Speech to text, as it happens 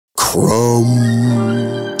Crumb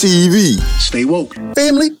TV. Stay woke.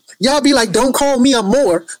 Family, y'all be like, don't call me a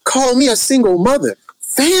Moor, call me a single mother.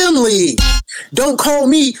 Family, don't call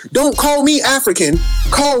me African,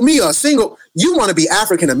 call me a single. You want to be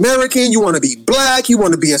African American, you want to be black, you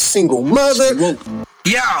want to be a single mother.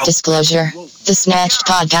 Disclosure. The Snatched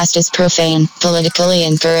podcast is profane, politically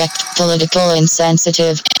incorrect, political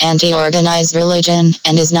insensitive, anti-organized religion,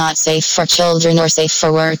 and is not safe for children or safe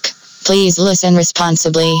for work. Please listen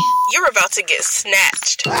responsibly. You're about to get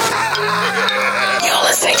snatched. You're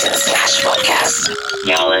listening to the Snatched podcast.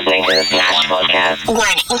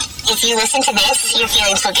 Warning. If you listen to this, your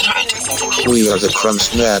feelings will get hurt. We are the Crumb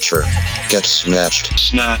Snatcher. Get snatched.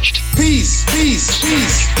 Snatched. Peace.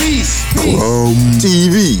 Crumb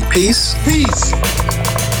TV. Peace.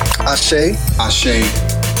 Ashe.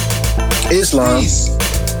 Islam. Peace.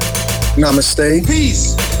 Namaste.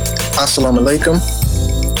 Peace. Assalamu alaikum.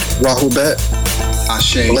 Rahubet.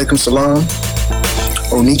 Ashe. Alaikum salam.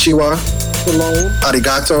 Konnichiwa. Shalom.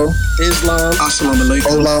 Arigato. Islam. Assalamu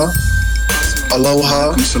alaikum. Hola.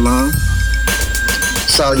 Aloha. Salam.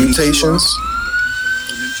 Salutations.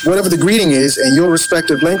 Whatever the greeting is in your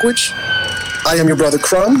respective language, I am your brother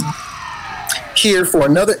Crumb, here for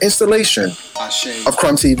another installation Ashe. of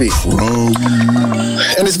Crumb TV.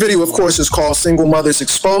 And this video, of course, is called Single Mothers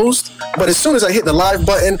Exposed. But as soon as I hit the live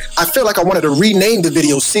button, I feel like I wanted to rename the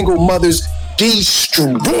video Single Mothers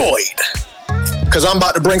Destroyed. Because I'm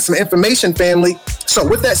about to bring some information, family. So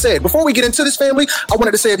with that said, before we get into this, family, I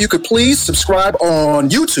wanted to say if you could please subscribe on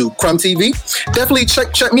YouTube, Crumb TV. Definitely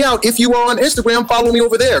check me out. If you are on Instagram, follow me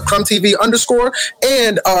over there, Crumb TV _.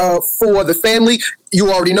 And for the family,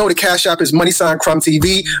 you already know the Cash App is $, Crumb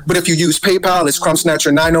TV. But if you use PayPal, it's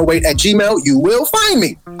crumbsnatcher908@gmail. You will find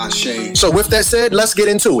me. Ashe. So with that said, let's get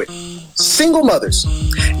into it. Single mothers.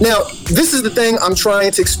 Now, this is the thing I'm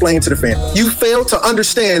trying to explain to the family. You fail to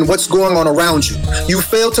understand what's going on around you. You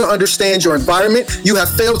fail to understand your environment. You have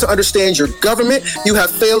failed to understand your government. You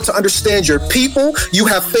have failed to understand your people. You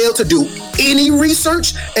have failed to do any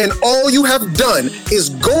research. And all you have done is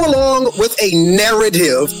go along with a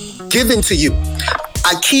narrative given to you.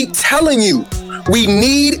 I keep telling you, we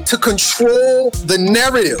need to control the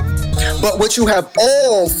narrative. But what you have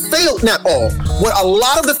all failed, not all, what a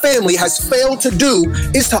lot of the family has failed to do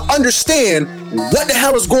is to understand what the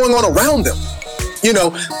hell is going on around them. You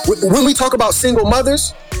know, when we talk about single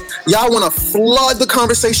mothers, y'all want to flood the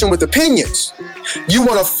conversation with opinions. You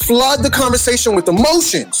want to flood the conversation with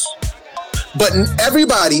emotions. But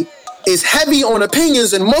everybody is heavy on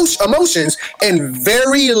opinions and emotions and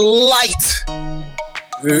very light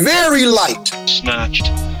Snatched.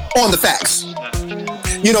 on the facts.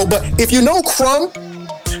 You know, but if you know Crumb,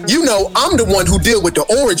 you know I'm the one who deal with the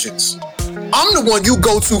origins. I'm the one you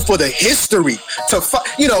go to for the history.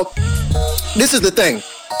 You know, this is the thing.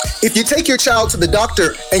 If you take your child to the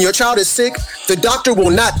doctor and your child is sick, the doctor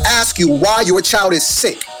will not ask you why your child is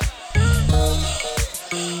sick.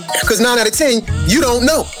 Because 9 out of 10, you don't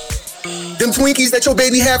know. Them Twinkies that your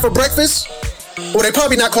baby had for breakfast, well, they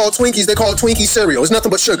probably not called Twinkies, they called Twinkie cereal. It's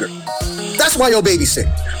nothing but sugar. That's why your baby's sick.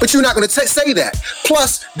 But you're not going to say that.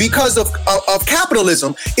 Plus, because of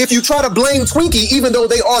capitalism, if you try to blame Twinkie, even though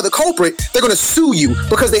they are the culprit, they're going to sue you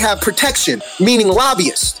because they have protection, meaning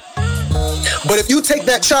lobbyists. But if you take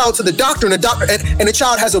that child to the doctor and the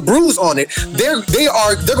child has a bruise on it, they're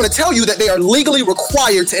going to tell you that they are legally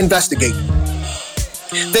required to investigate.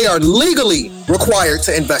 They are legally required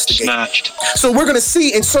to investigate. Snatched. So we're going to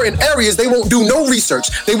see in certain areas they won't do no research.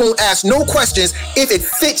 They won't ask no questions if it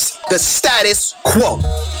fits the status quo.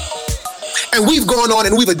 And we've gone on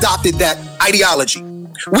and we've adopted that ideology.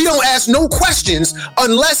 We don't ask no questions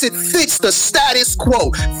unless it fits the status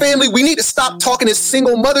quo. Family, we need to stop talking this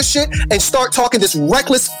single mother shit and start talking this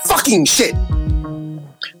reckless fucking shit.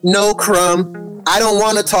 No, Crumb, I don't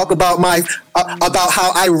want to talk about about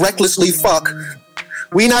how I recklessly fuck.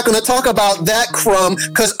 We're not going to talk about that, Crumb,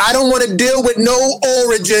 because I don't want to deal with no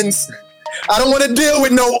origins. I don't want to deal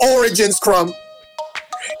with no origins, Crumb.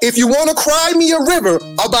 If you want to cry me a river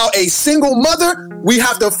about a single mother, we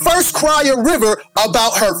have to first cry a river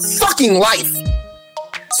about her fucking life.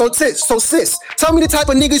 So sis, tell me the type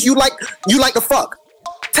of niggas you like to fuck.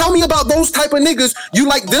 Tell me about those type of niggas you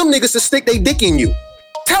like them niggas to stick they dick in you.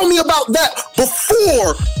 Tell me about that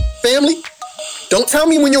before, family. Don't tell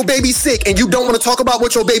me when your baby's sick and you don't want to talk about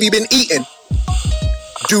what your baby been eating.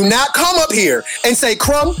 Do not come up here and say,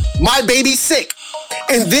 Crumb, my baby's sick.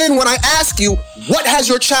 And then when I ask you, what has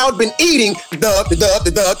your child been eating?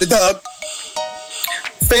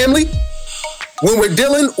 Family, when we're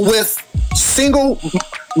dealing with single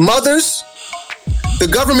mothers, the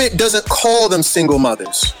government doesn't call them single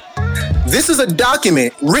mothers. This is a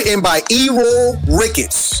document written by Errol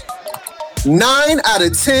Ricketts. 9 out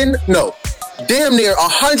of 10, no, damn near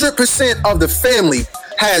 100% of the family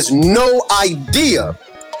has no idea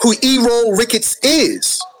who Errol Ricketts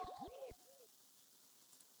is.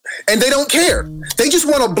 And they don't care. They just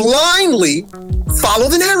want to blindly follow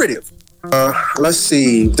the narrative. Let's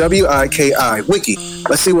see, WIKI, wiki.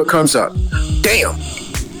 Let's see what comes up. Damn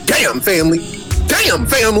family.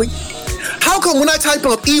 How come when I type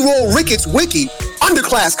up Errol Ricketts wiki,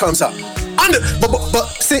 underclass comes up? But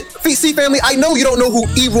see, family, I know you don't know who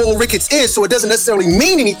Errol Ricketts is, so it doesn't necessarily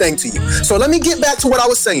mean anything to you. So let me get back to what I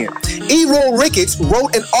was saying. Errol Ricketts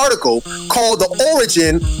wrote an article called The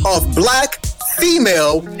Origin of Black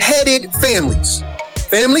Female-Headed Families.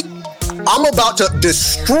 Family, I'm about to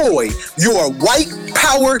destroy your white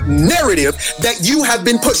power narrative that you have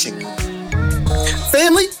been pushing.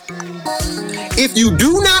 Family, if you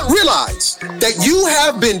do not realize that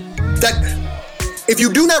if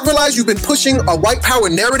you do not realize you've been pushing a white power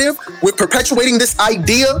narrative with perpetuating this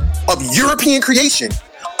idea of European creation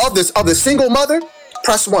of the single mother,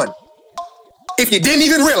 press 1. If you didn't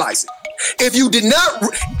even realize it, if you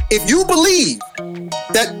believe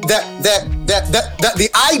that the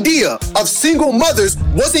idea of single mothers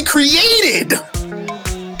wasn't created,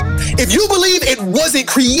 if you believe it wasn't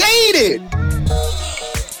created,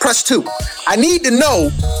 press 2. I need to know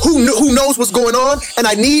who knows what's going on, and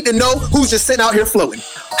I need to know who's just sitting out here floating.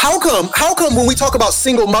 How come when we talk about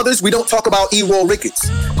single mothers, we don't talk about Errol Ricketts?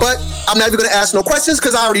 But I'm not even going to ask no questions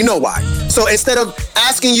because I already know why. So instead of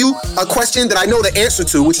asking you a question that I know the answer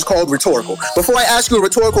to, which is called rhetorical, before I ask you a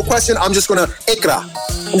rhetorical question, I'm just going to ikra.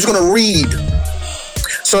 I'm just going to read.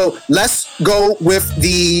 So let's go with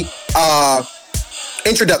the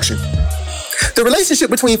introduction. The relationship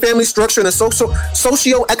between family structure and the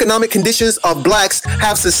socio-economic conditions of blacks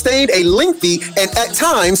have sustained a lengthy and at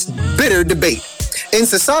times bitter debate. In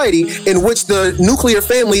society in which the nuclear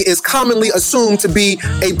family is commonly assumed to be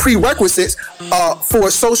a prerequisite for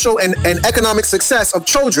social and economic success of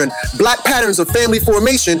children, black patterns of family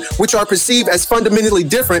formation, which are perceived as fundamentally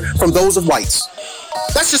different from those of whites.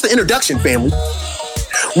 That's just the introduction, family.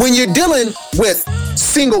 When you're dealing with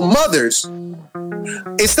single mothers,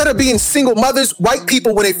 instead of being single mothers, white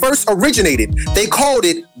people, when they first originated, they called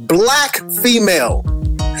it black female.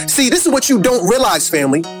 See, this is what you don't realize,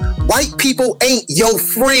 family. White people ain't your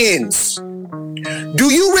friends.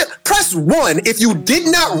 Do you press 1 if you did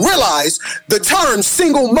not realize the term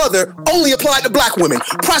single mother only applied to black women?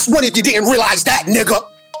 Press 1 if you didn't realize that, nigga.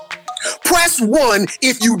 Press 1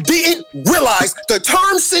 if you didn't realize the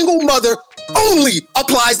term single mother only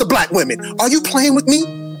applies to black women. Are you playing with me?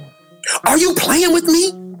 Are you playing with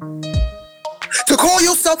me? To call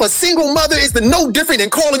yourself a single mother is no different than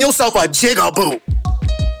calling yourself a jigaboo.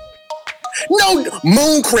 No,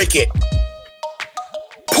 moon cricket,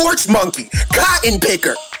 porch monkey, cotton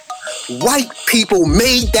picker. White people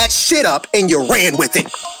made that shit up and you ran with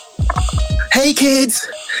it. Hey kids,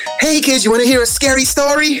 you want to hear a scary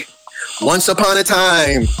story? Once upon a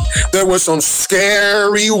time, there were some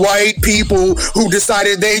scary white people who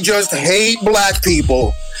decided they just hate black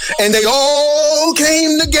people. And they all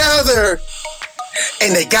came together.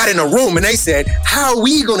 And they got in a room and they said, how are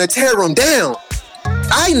we going to tear them down?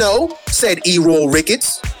 I know, said Errol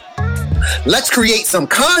Ricketts. Let's create some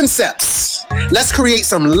concepts. Let's create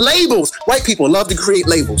some labels. White people love to create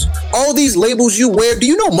labels. All these labels you wear, do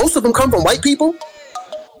you know most of them come from white people?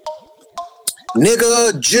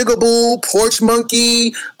 Nigga, jigaboo, porch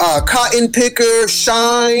monkey, cotton picker,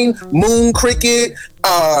 shine, moon cricket,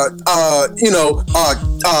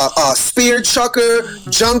 spear chucker,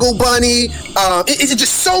 jungle bunny. It's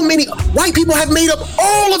just so many. White people have made up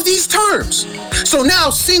all of these terms. So now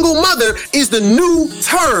single mother is the new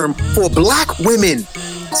term for black women.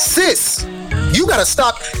 Sis, you gotta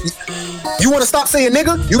stop. You wanna stop saying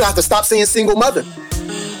nigga? You have to stop saying single mother.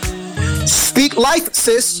 Speak life,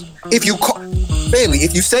 sis. If you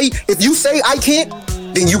say I can't,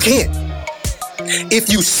 then you can't. If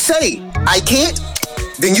you say I can't,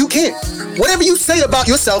 then you can't. Whatever you say about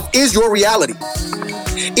yourself is your reality.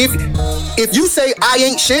 If you say I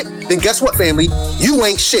ain't shit, then guess what, family? You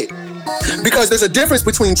ain't shit. Because there's a difference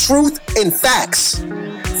between truth and facts.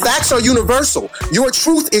 Facts are universal. Your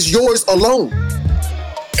truth is yours alone.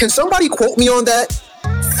 Can somebody quote me on that?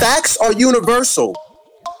 Facts are universal.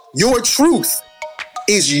 Your truth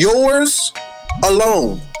is yours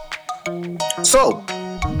alone. So,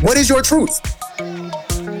 what is your truth?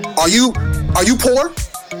 Are you poor?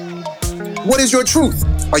 What is your truth?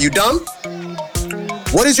 Are you dumb?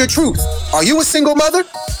 What is your truth? Are you a single mother?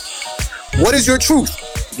 What is your truth?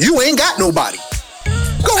 You ain't got nobody.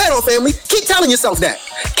 Go ahead on, family. Keep telling yourself that.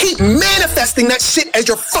 Keep manifesting that shit as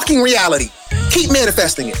your fucking reality. Keep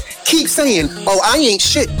manifesting it. Keep saying, oh, I ain't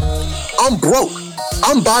shit. I'm broke.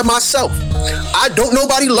 I'm by myself. I don't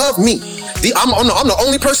nobody love me. I'm the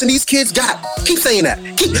only person these kids got. Keep saying that.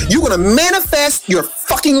 You're gonna manifest your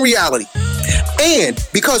fucking reality. And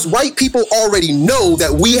because white people already know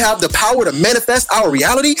that we have the power to manifest our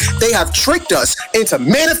reality, they have tricked us into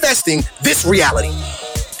manifesting this reality.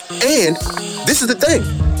 And this is the thing.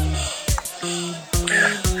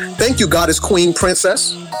 Thank you, Goddess, Queen,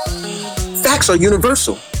 Princess. Facts are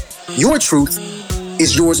universal. Your truth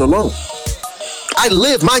is yours alone. I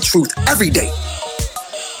live my truth every day.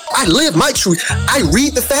 I live my truth. I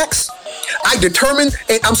read the facts. I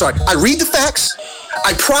read the facts.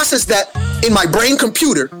 I process that in my brain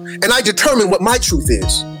computer, and I determine what my truth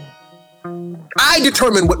is. I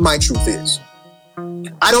determine what my truth is.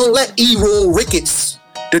 I don't let E-roll rickets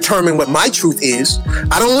determine what my truth is.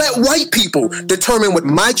 I don't let white people determine what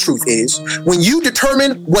my truth is. When you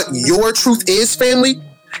determine what your truth is, family,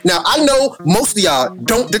 now I know most of y'all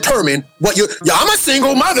don't determine what I'm a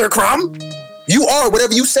single mother, Crumb. You are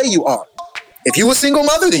whatever you say you are. If you a single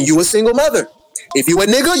mother, then you a single mother. If you a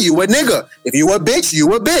nigga, you a nigga. If you a bitch,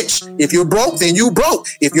 you a bitch. If you're broke, then you broke.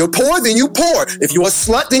 If you're poor, then you poor. If you a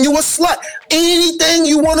slut, then you a slut. Anything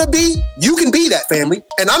you want to be, you can be that, family.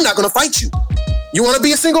 And I'm not going to fight you. You want to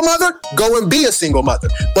be a single mother? Go and be a single mother.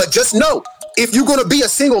 But just know, if you're going to be a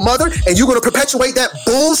single mother and you're going to perpetuate that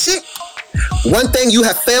bullshit, one thing you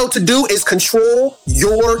have failed to do is control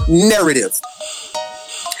your narrative.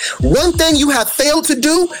 One thing you have failed to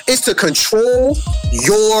do is to control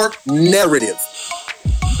your narrative.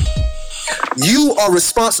 You are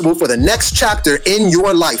responsible for the next chapter in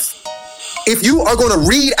your life. If you are going to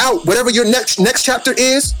read out whatever your next chapter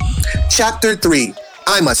is, chapter 3,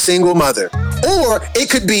 I'm a single mother. Or it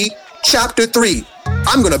could be chapter 3,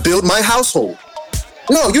 I'm going to build my household.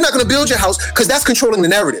 No, you're not going to build your house because that's controlling the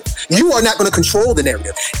narrative. You are not going to control the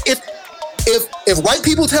narrative. If white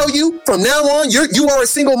people tell you from now on you are a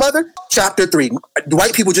single mother, chapter 3,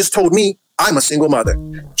 white people just told me I'm a single mother.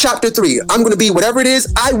 Chapter 3, I'm going to be whatever it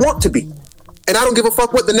is I want to be. And I don't give a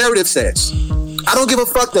fuck what the narrative says. I don't give a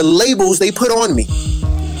fuck the labels they put on me.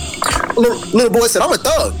 Little boy said, I'm a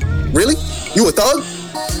thug. Really? You a thug?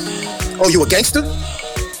 Oh, you a gangster?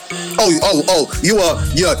 You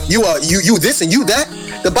this and you that?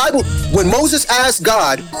 The Bible, when Moses asked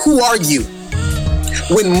God, who are you?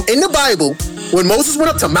 In the Bible, when Moses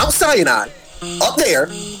went up to Mount Sinai, up there,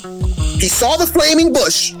 he saw the flaming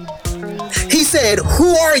bush. He said,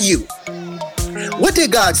 who are you? What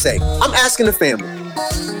did God say? I'm asking the family.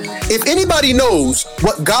 If anybody knows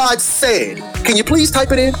what God said, can you please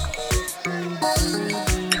type it in?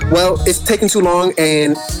 Well, it's taking too long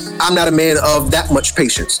and I'm not a man of that much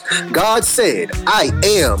patience. God said, I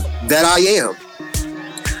am that I am.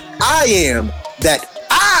 I am that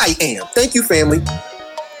I am. Thank you, family.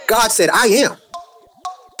 God said, I am.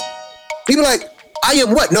 People like, I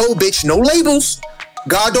am what? No, bitch, no labels.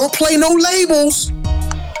 God don't play no labels.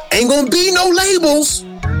 Ain't gonna be no labels.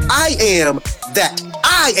 I am that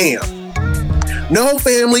I am. No,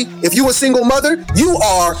 family, if you a single mother, you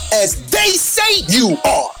are as they say you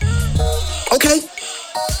are. Okay?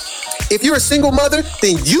 If you're a single mother,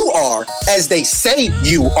 then you are as they say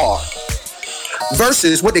you are.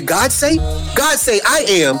 Versus, what did God say? God say, I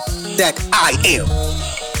am that I am.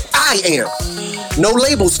 I am. No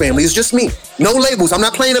labels, family. It's just me. No labels. I'm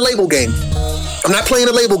not playing a label game. I'm not playing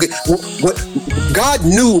a label game. God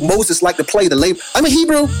knew Moses liked to play the label. I'm a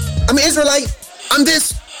Hebrew. I'm an Israelite. I'm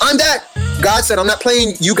this. I'm that. God said, I'm not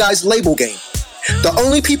playing you guys' label game. The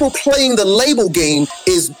only people playing the label game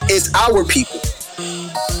is our people.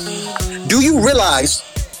 Do you realize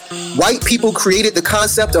white people created the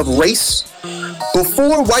concept of race?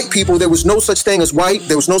 Before white people, there was no such thing as white.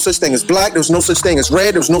 There was no such thing as black. There was no such thing as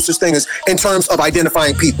red. There was no such thing as in terms of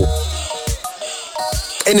identifying people.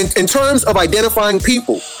 And in terms of identifying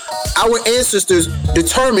people, our ancestors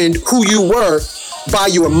determined who you were by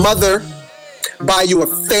your mother, by your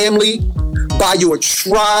family, by your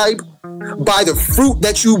tribe, by the fruit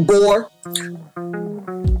that you bore.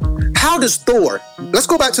 How does Thor, let's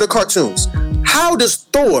go back to the cartoons. How does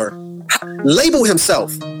Thor label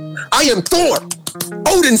himself? I am Thor,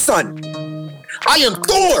 Odin's son. I am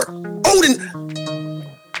Thor, Odin.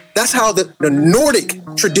 That's how the Nordic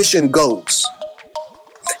tradition goes.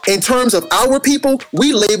 In terms of our people,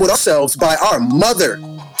 we label ourselves by our mother.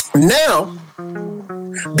 Now,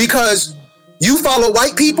 because you follow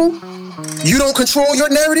white people, you don't control your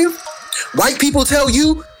narrative. White people tell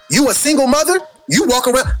you, you a single mother. You walk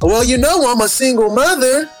around, well, you know I'm a single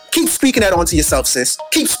mother. Keep speaking that onto yourself, sis.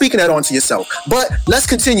 Keep speaking that onto yourself. But let's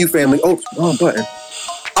continue, family. Oh, wrong button.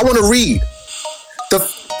 I want to read.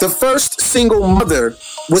 The first single mother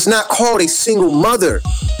was not called a single mother.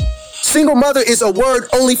 Single mother is a word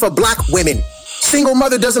only for black women. Single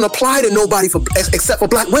mother doesn't apply to nobody except for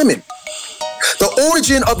black women. The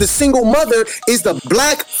origin of the single mother is the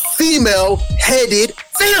black female-headed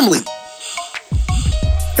family.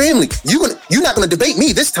 Family, you're not gonna debate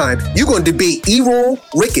me this time. You're gonna debate Errol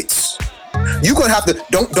Ricketts. You're gonna have to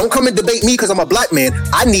don't come and debate me because I'm a black man.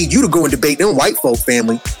 I need you to go and debate them white folk,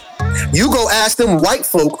 family. You go ask them white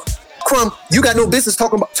folk, Crumb, you got no business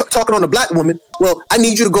talking on a black woman. Well, I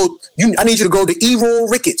need you to go. I need you to go to Errol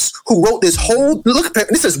Ricketts, who wrote this whole look.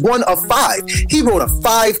 This is one of 5. He wrote a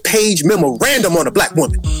 5-page memorandum on a black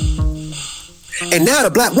woman, and now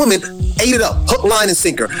the black woman ate it up, hook, line, and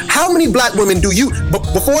sinker. How many black women do you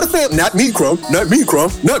before the family? Not me, Crumb. Not me,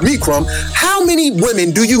 Crumb. Not me, Crumb. How many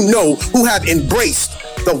women do you know who have embraced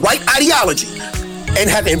the white ideology and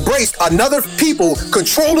have embraced another people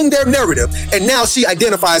controlling their narrative, and now she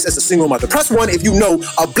identifies as a single mother? Press 1 if you know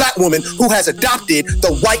a black woman who has adopted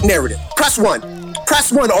the white narrative. Press 1.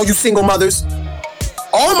 Press 1, all you single mothers.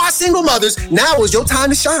 All my single mothers, now is your time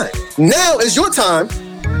to shine. Now is your time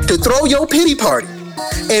to throw your pity party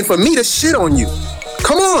and for me to shit on you.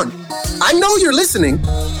 Come on. I know you're listening.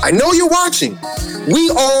 I know you're watching. We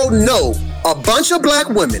all know a bunch of black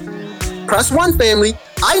women. Press 1, family.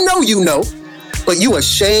 I know you know. But you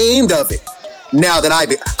ashamed of it. Now that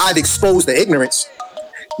I've exposed the ignorance.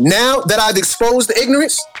 Now that I've exposed the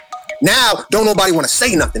ignorance, now don't nobody want to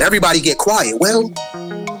say nothing. Everybody get quiet. Well.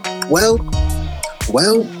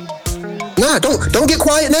 Nah, don't get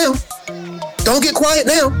quiet now. Don't get quiet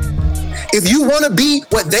now. If you want to be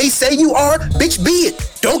what they say you are, bitch, be it.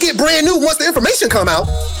 Don't get brand new once the information come out.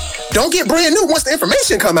 Don't get brand new once the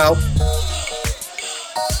information come out.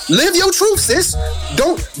 Live your truth, sis.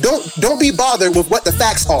 Don't be bothered with what the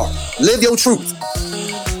facts are. Live your truth.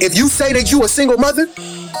 If you say that you a single mother,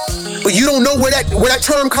 but you don't know where that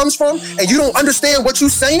term comes from, and you don't understand what you're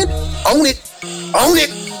saying, own it. Own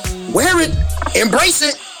it. Wear it. Embrace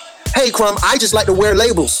it. Hey, Crumb, I just like to wear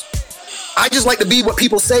labels. I just like to be what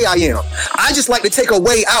people say I am. I just like to take a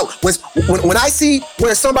way out. When I see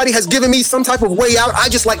where somebody has given me some type of way out, I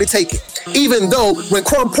just like to take it. Even though when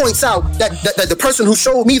Crumb points out that the person who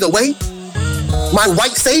showed me the way, my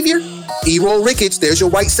white savior, Errol Ricketts, there's your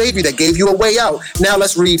white savior that gave you a way out. Now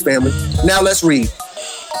let's read, family. Now let's read.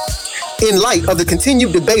 In light of the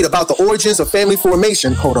continued debate about the origins of family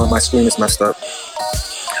formation, hold on, my screen is messed up.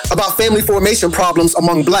 About family formation problems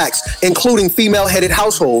among blacks, including female-headed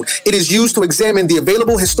household, it is used to examine the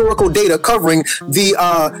available historical data covering the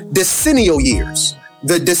decennial years.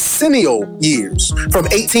 The decennial years from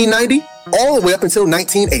 1890 all the way up until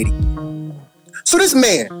 1980. So this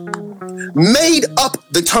man made up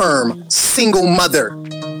the term single mother.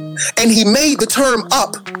 And he made the term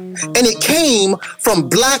up, and it came from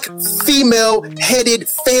black female-headed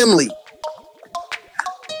family.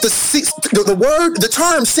 The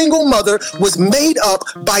term single mother was made up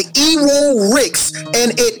by Errol Ricketts,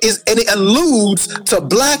 and it alludes to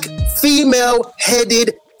black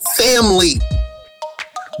female-headed family.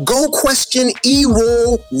 Go question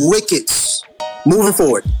Errol Ricketts. Moving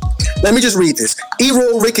forward, let me just read this.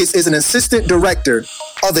 Errol Ricketts is an assistant director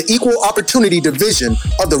of the Equal Opportunity Division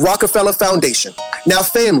of the Rockefeller Foundation. Now,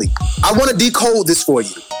 family, I want to decode this for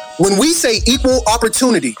you. When we say equal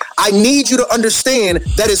opportunity, I need you to understand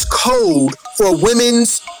that is code for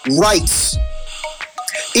women's rights.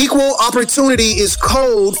 Equal opportunity is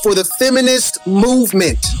code for the feminist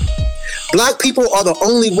movement. Black people are the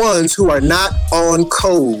only ones who are not on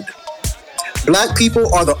code. Black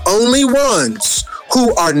people are the only ones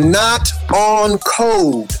who are not on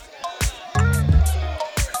code.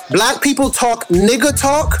 Black people talk nigga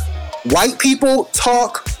talk. White people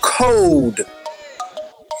talk code.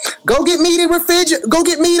 Go get me the refrigerator. Go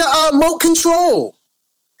get me the remote control.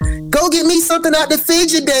 Go get me something out the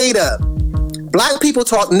refrigerator. Black people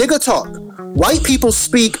talk nigga talk. White people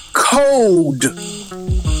speak code.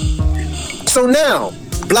 So now,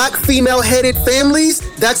 black female-headed families,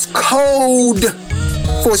 that's code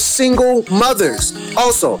for single mothers.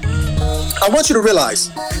 Also, I want you to realize,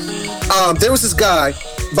 there was this guy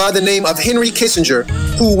by the name of Henry Kissinger,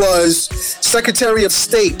 who was Secretary of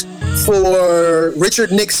State for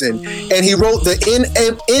Richard Nixon, and he wrote the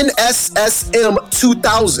NSSM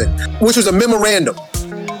 2000, which was a memorandum.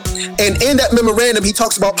 And in that memorandum, he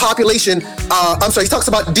talks about he talks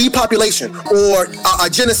about depopulation or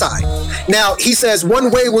genocide. Now, he says one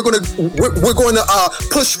way we're going to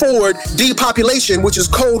push forward depopulation, which is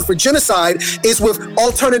code for genocide, is with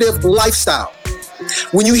alternative lifestyle.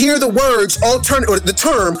 When you hear the words the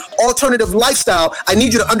term alternative lifestyle, I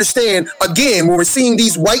need you to understand again when we're seeing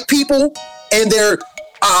these white people and their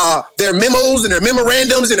memos and their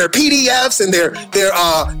memorandums and their PDFs and their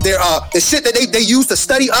shit that they use to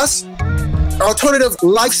study us. Alternative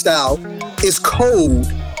lifestyle is code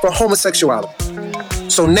for homosexuality.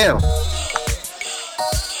 So now,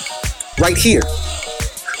 right here,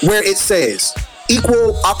 where it says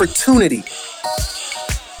equal opportunity,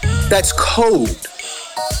 that's code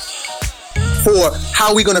for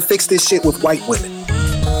how we gonna fix this shit with white women.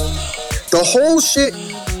 The whole shit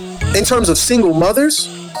in terms of single mothers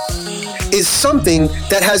is something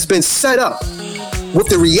that has been set up with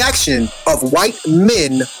the reaction of white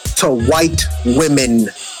men to white women.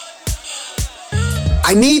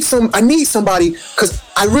 I need somebody, because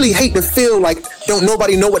I really hate to feel like don't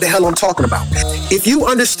nobody know what the hell I'm talking about. If you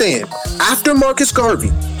understand, after Marcus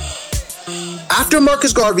Garvey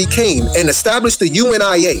came and established the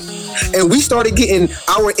UNIA, and we started getting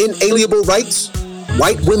our inalienable rights,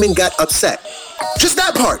 white women got upset. Just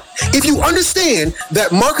that part. If you understand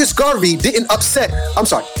that Marcus Garvey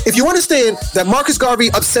if you understand that Marcus Garvey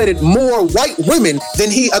upsetted more white women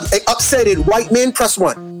than he upsetted white men, press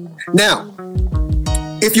 1. Now,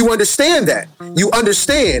 if you understand that, you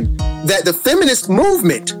understand that the feminist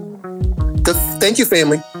movement, thank you,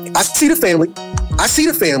 family. I see the family.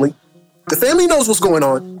 The family knows what's going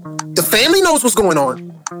on. The family knows what's going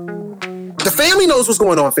on. The family knows what's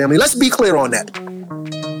going on, family. Let's be clear on that.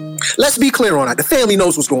 The family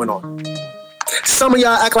knows what's going on. Some of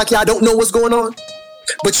y'all act like y'all don't know what's going on,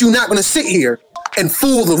 but you're not going to sit here and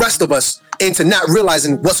fool the rest of us into not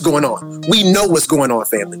realizing what's going on. We know what's going on,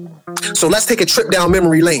 family. So let's take a trip down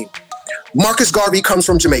memory lane. Marcus Garvey comes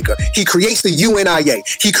from Jamaica. He creates the UNIA.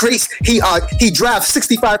 He drafts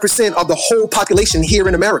 65% of the whole population here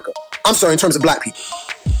in America. I'm sorry, in terms of black people.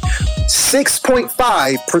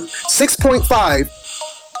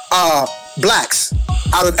 6.5 blacks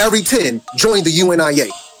out of every 10 joined the UNIA.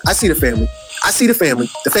 I see the family.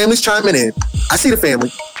 The family's chiming in. I see the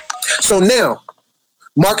family. So now,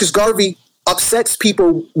 Marcus Garvey upsets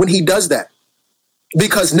people when he does that.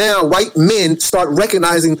 Because now white men start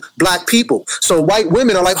recognizing black people. So white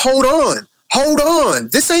women are like, hold on.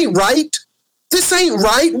 This ain't right.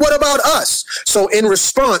 What about us? So in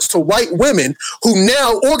response to white women who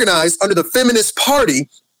now organize under the feminist party,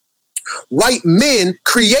 white men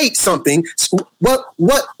create something. What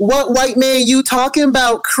white man you talking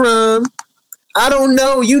about, Crumb? I don't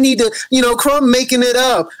know. You need to, Crumb making it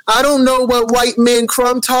up. I don't know what white men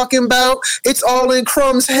Crumb talking about. It's all in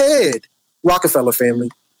Crumb's head. Rockefeller family.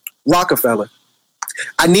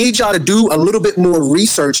 I need y'all to do a little bit more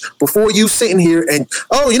research before you sitting here and,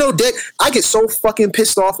 I get so fucking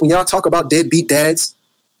pissed off when y'all talk about deadbeat dads.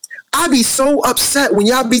 I be so upset when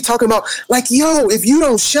y'all be talking about, like, yo, if you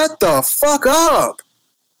don't shut the fuck up.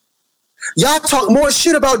 Y'all talk more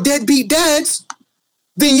shit about deadbeat dads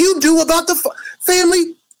than you do about the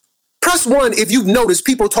family. Press 1 if you've noticed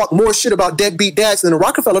people talk more shit about deadbeat dads than the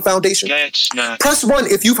Rockefeller Foundation. Press 1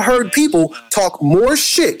 if you've heard people talk more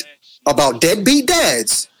shit about deadbeat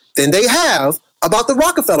dads than they have about the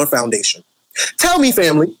Rockefeller Foundation. Tell me,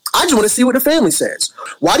 family, I just want to see what the family says.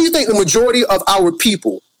 Why do you think the majority of our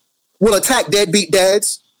people will attack deadbeat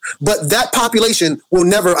dads, but that population will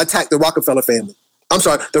never attack the Rockefeller family?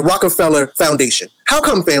 The Rockefeller Foundation. How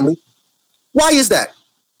come, family? Why is that?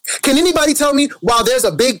 Can anybody tell me why there's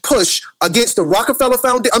a big push against the Rockefeller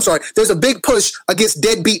Foundation? There's a big push against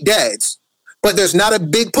deadbeat dads, but there's not a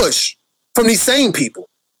big push from these same people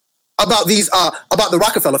about the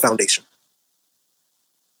Rockefeller Foundation.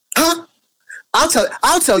 Huh?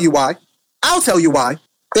 I'll tell you why.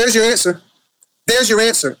 There's your answer.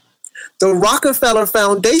 The Rockefeller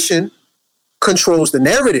Foundation controls the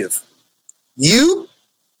narrative. You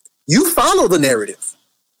follow the narrative.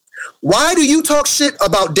 Why do you talk shit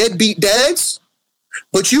about deadbeat dads,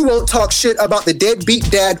 but you won't talk shit about the deadbeat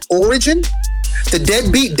dad origin? The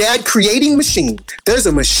deadbeat dad creating machine. There's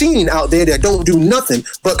a machine out there that don't do nothing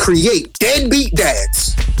but create deadbeat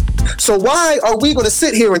dads. So why are we going to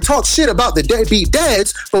sit here and talk shit about the deadbeat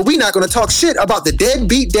dads, but we're not going to talk shit about the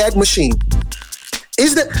deadbeat dad machine?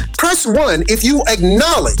 Press 1 if you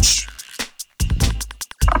acknowledge,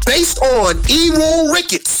 based on Errol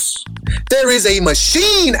Ricketts, there is a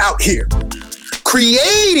machine out here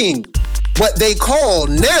creating what they call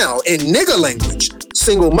now in nigger language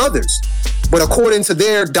single mothers. But according to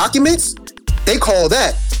their documents, they call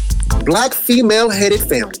that black female-headed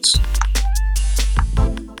families.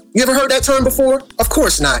 You ever heard that term before? Of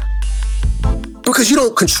course not. Because you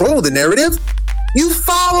don't control the narrative. You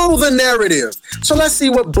follow the narrative. So let's see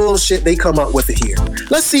what bullshit they come up with here.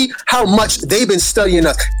 Let's see how much they've been studying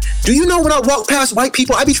us. Do you know when I walk past white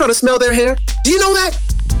people, I be trying to smell their hair? Do you know that?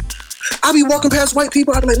 I be walking past white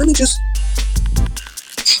people, I be like, let me just...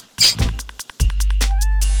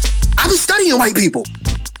 I be studying white people.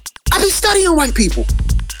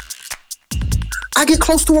 I get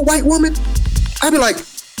close to a white woman, I be like,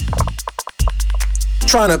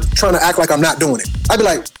 trying to act like I'm not doing it. I be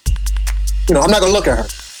like, I'm not gonna look at her.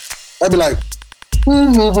 I be like,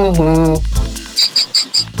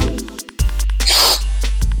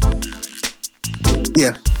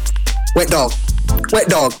 yeah, wet dog.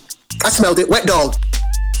 I smelled it, wet dog.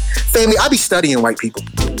 Family, I be studying white people.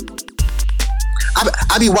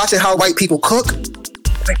 I be watching how white people cook.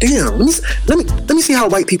 Like, damn, let me see how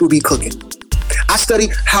white people be cooking. I study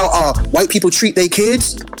how white people treat their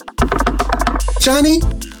kids. Johnny,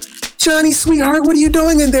 sweetheart, what are you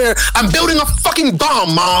doing in there? I'm building a fucking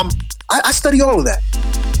bomb, Mom. I study all of that.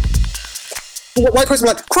 White person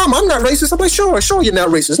like, Crumb, I'm not racist. I'm like, sure, you're not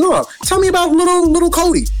racist. No, tell me about little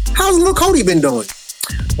Cody. How's little Cody been doing?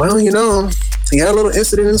 Well, he had a little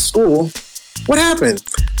incident in school. What happened?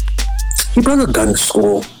 He brought a gun to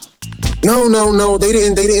school. No, they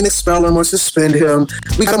didn't expel him or suspend him.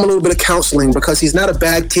 We got him a little bit of counseling because he's not a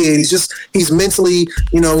bad kid. He's mentally,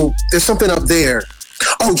 there's something up there.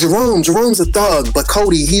 Oh, Jerome's a thug, but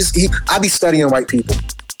Cody, I be studying white people.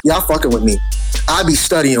 Y'all fucking with me. I be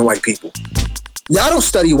studying white people. Y'all don't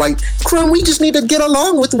study white. Crumb, we just need to get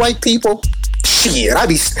along with white people. Shit, I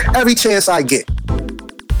be every chance I get.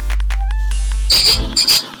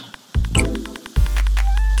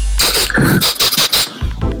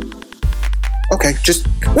 Okay, sir,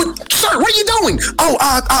 what are you doing? Oh,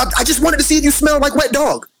 I just wanted to see if you smell like wet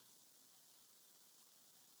dog.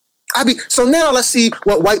 So now let's see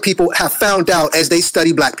what white people have found out as they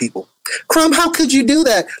study black people. Crumb, how could you do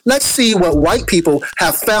that? Let's see what white people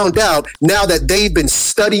have found out now that they've been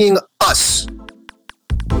studying us.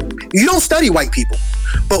 You don't study white people,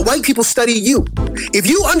 but white people study you. If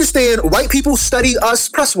you understand white people study us,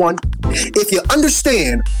 press 1. If you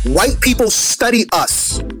understand white people study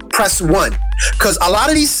us, press 1. Because a lot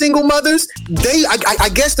of these single mothers, I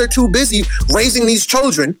guess they're too busy raising these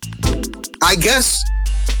children, I guess,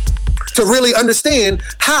 to really understand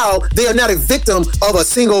how they are not a victim of a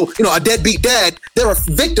single, a deadbeat dad. They're a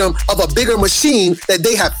victim of a bigger machine that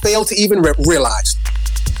they have failed to even realize.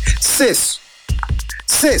 Sis,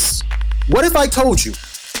 what if I told you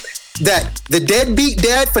that the deadbeat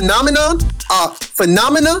dad phenomena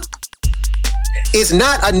is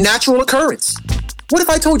not a natural occurrence? What if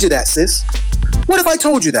I told you that, sis? What if I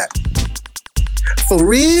told you that? For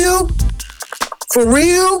real?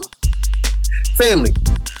 Family,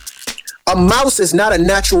 a mouse is not a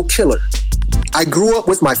natural killer. I grew up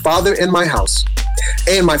with my father in my house,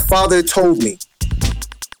 and my father told me,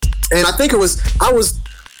 and I think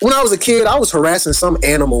when I was a kid, I was harassing some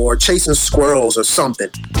animal or chasing squirrels or something.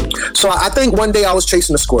 So I think one day I was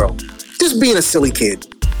chasing a squirrel, just being a silly kid.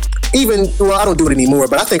 I don't do it anymore,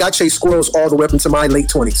 but I think I chased squirrels all the way up into my late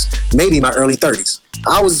 20s, maybe my early 30s.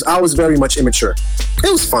 I was very much immature. It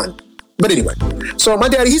was fun. But anyway, so my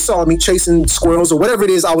daddy, he saw me chasing squirrels or whatever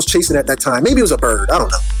it is I was chasing at that time. Maybe it was a bird, I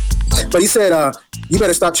don't know. But he said, you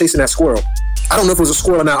better stop chasing that squirrel. I don't know if it was a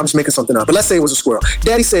squirrel or not, I'm just making something up, but let's say it was a squirrel.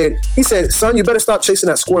 Daddy said, son, you better stop chasing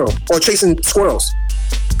that squirrel or chasing squirrels.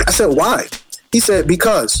 I said, why? He said,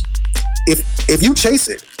 because if you chase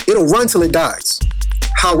it, it'll run till it dies.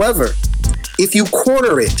 However, if you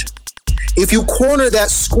corner that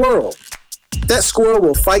squirrel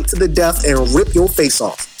will fight to the death and rip your face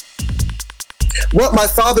off. What my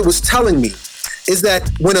father was telling me is that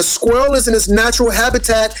when a squirrel is in its natural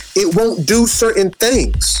habitat, it won't do certain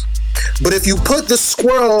things. But if you put the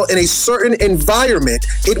squirrel in a certain environment,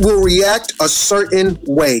 it will react a certain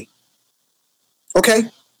way. Okay?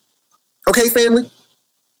 Okay, family?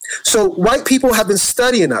 So white people have been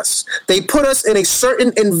studying us. They put us in a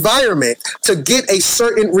certain environment to get a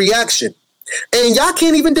certain reaction. And y'all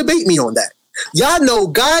can't even debate me on that. Y'all know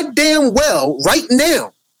goddamn well right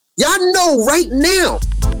now. Y'all know right now.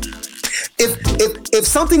 If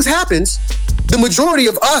something happens, the majority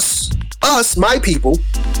of us, my people,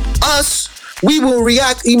 we will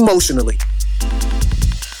react emotionally.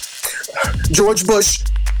 George Bush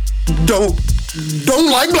don't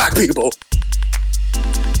like black people.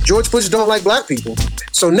 George Bush don't like black people.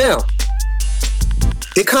 So now,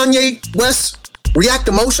 did Kanye West react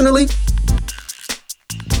emotionally?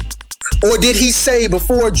 Or did he say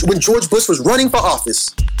before, when George Bush was running for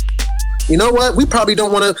office, you know what? We probably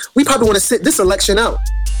want to sit this election out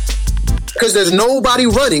because there's nobody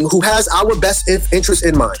running who has our best interest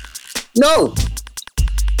in mind. No,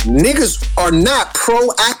 Niggas are not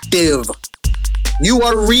proactive. You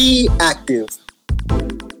are reactive.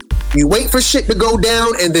 You wait for shit to go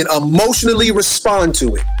down and then emotionally respond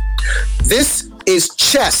to it. This is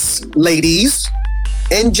chess, ladies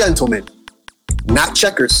and gentlemen, not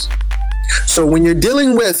checkers. So when you're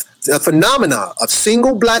dealing with the phenomena of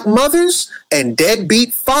single black mothers and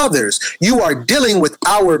deadbeat fathers, you are dealing with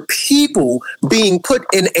our people being put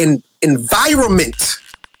in an environment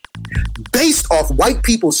based off white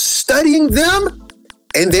people studying them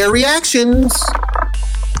and their reactions.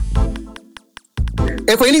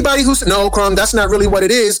 And for anybody who's, no, Crumb, that's not really what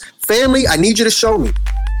it is. Family, I need you to show me.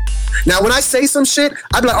 Now, when I say some shit,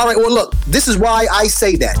 I'd be like, all right, well, look, this is why I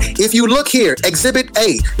say that. If you look here, Exhibit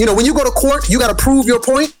A, when you go to court, you got to prove your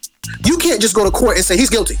point. You can't just go to court and say he's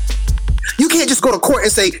guilty. You can't just go to court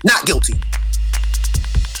and say not guilty.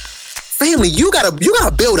 Family, you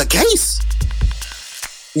gotta build a case.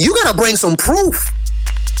 You gotta bring some proof.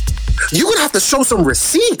 You're gonna have to show some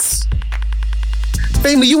receipts.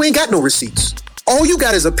 Family, you ain't got no receipts. All you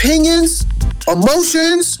got is opinions,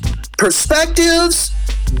 emotions, perspectives,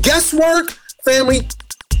 guesswork. Family,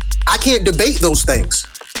 I can't debate those things.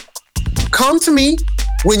 Come to me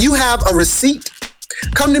when you have a receipt.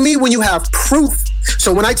 Come to me when you have proof.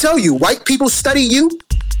 So when I tell you white people study you,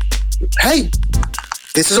 hey,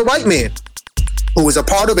 this is a white man who is a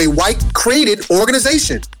part of a white created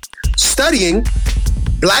organization studying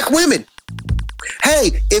black women.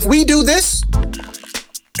 Hey, if we do this,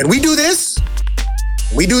 and we do this,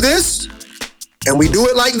 we do this, and we do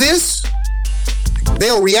it like this,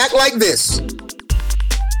 they'll react like this.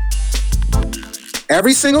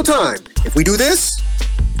 Every single time. If we do this,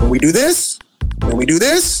 and we do this, and we do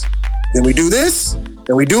this, then we do this,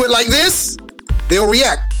 and we do it like this, they'll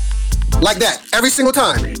react like that every single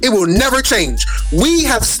time. It will never change. We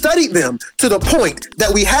have studied them to the point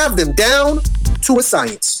that we have them down to a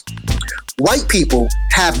science. White people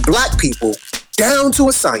have black people down to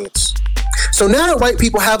a science. So now that white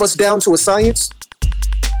people have us down to a science,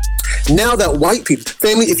 now that white people,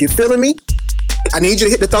 family, if you're feeling me, I need you to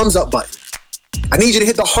hit the thumbs up button. I need you to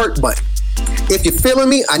hit the heart button. If you're feeling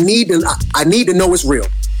me, I need to know it's real.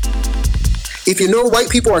 If you know white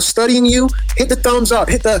people are studying you, hit the thumbs up,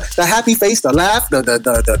 hit the happy face, the laugh,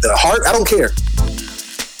 the heart. I don't care.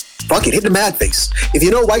 Fuck it, hit the mad face. If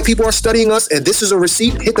you know white people are studying us and this is a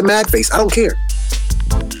receipt, hit the mad face. I don't care.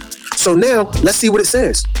 So now, let's see what it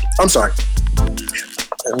says. I'm sorry.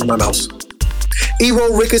 My mouse.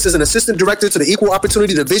 Errol Ricketts is an assistant director to the Equal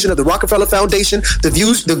Opportunity Division of the Rockefeller Foundation. The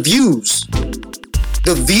views.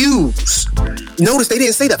 Notice they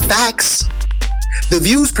didn't say the facts. The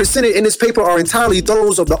views presented in this paper are entirely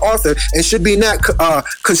those of the author and should be not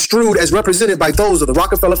construed as represented by those of the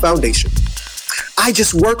Rockefeller Foundation. I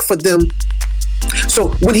just work for them. So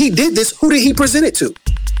when he did this, who did he present it to?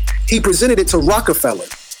 He presented it to Rockefeller.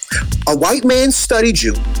 A white man studied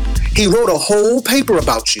you. He wrote a whole paper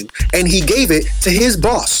about you, and he gave it to his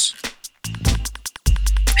boss.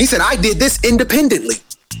 He said, I did this independently,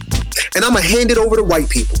 and I'm going to hand it over to white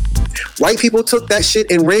people. White people took that shit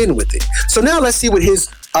and ran with it. So now let's see what his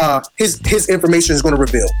information is going to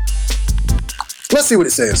reveal. Let's see what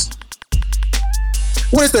it says.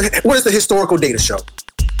 What does the historical data show?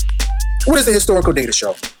 What does the historical data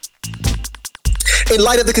show? In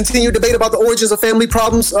light of the continued debate about the origins of family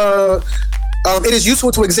problems, it is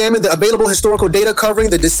useful to examine the available historical data covering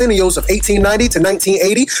the decennials of 1890 to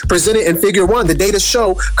 1980, presented in Figure 1. The data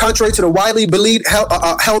show, contrary to the widely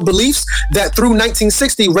held beliefs, that through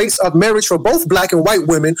 1960, rates of marriage for both black and white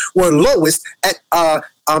women were lowest at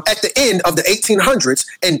the end of the 1800s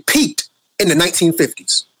and peaked in the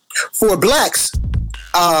 1950s. For blacks,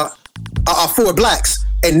 and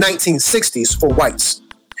 1960s for whites.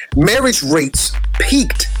 Marriage rates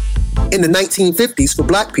peaked in the 1950s for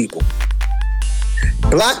black people.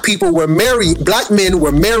 Black men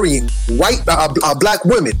were marrying white black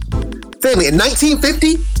women. Family, in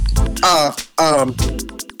 1950,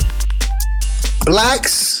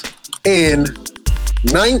 blacks in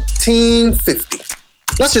 1950.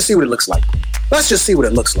 Let's just see what it looks like.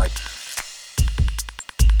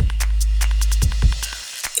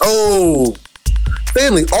 Oh,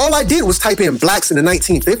 family, all I did was type in blacks in the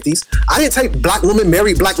 1950s. I didn't type black woman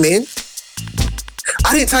married black men.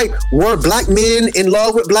 I didn't type were black men in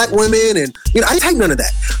love with black women, and I didn't type none of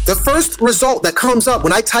that. The first result that comes up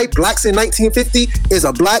when I type blacks in 1950 is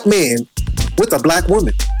a black man with a black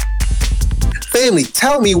woman. Family,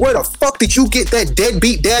 tell me, where the fuck did you get that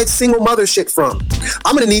deadbeat dad single mother shit from?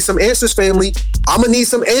 I'm gonna need some answers, family. I'm gonna need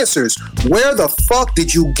some answers. Where the fuck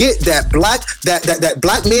did you get that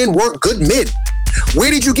black men weren't good men?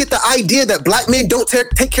 Where did you get the idea that black men don't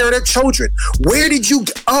take care of their children? Where did you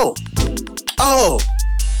oh,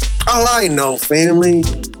 I know, family.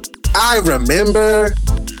 I remember.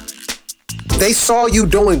 They saw you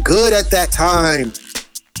doing good at that time.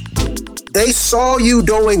 They saw you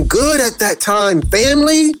doing good at that time,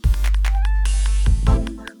 family.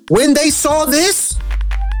 When they saw this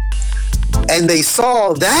and they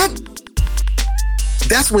saw that,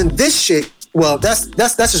 that's when this shit, well, that's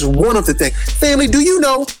just one of the things. Family, do you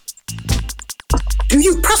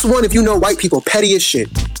press 1 if you know white people petty as shit.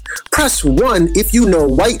 Press 1 if you know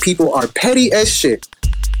white people are petty as shit.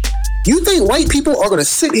 You think white people are going to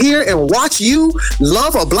sit here and watch you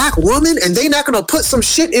love a black woman and they not going to put some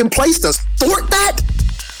shit in place to thwart that?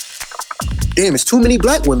 Damn, it's too many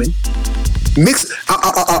black women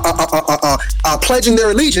pledging their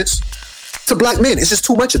allegiance to black men. It's just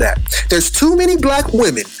too much of that. There's too many black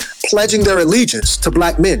women pledging their allegiance to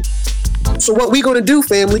black men. So what we going to do,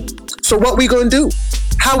 family? So what we going to do?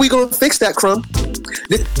 How we going to fix that, Crumb?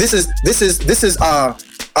 This is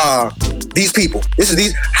these people.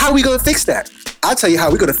 How we gonna fix that? I'll tell you how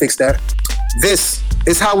we're gonna fix that. This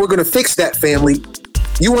is how we're gonna fix that, family.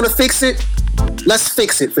 You wanna fix it? Let's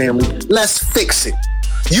fix it, family. Let's fix it.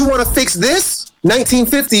 You wanna fix this?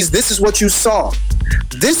 1950s, this is what you saw.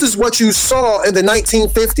 This is what you saw in the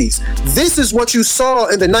 1950s. This is what you saw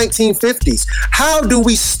in the 1950s. How do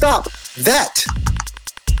we stop that?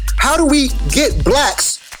 How do we get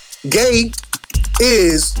blacks? Gay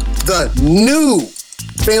is the new.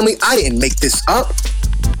 Family, I didn't make this up.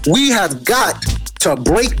 We have got to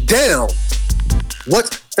break down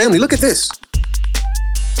what, family, look at this.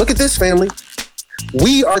 Look at this, family.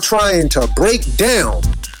 We are trying to break down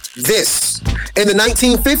this. In the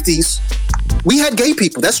 1950s, we had gay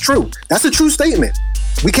people. That's true. That's a true statement.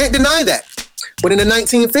 We can't deny that. But in the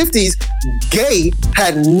 1950s, gay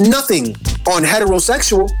had nothing on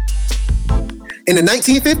heterosexual. In the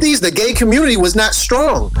 1950s, the gay community was not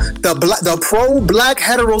strong. The pro-black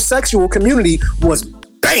heterosexual community was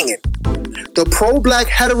banging. The pro-black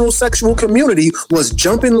heterosexual community was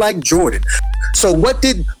jumping like Jordan. So what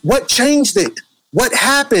changed it? What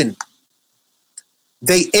happened?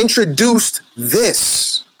 They introduced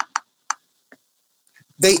this.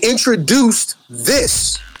 They introduced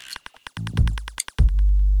this.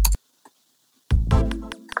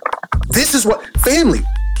 This is what, family,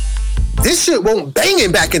 this shit won't bang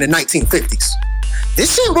it back in the 1950s.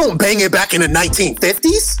 This shit won't bang it back in the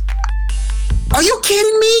 1950s. Are you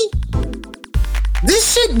kidding me?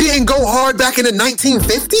 This shit didn't go hard back in the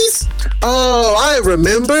 1950s? Oh, I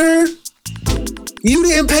remember. You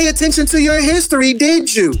didn't pay attention to your history,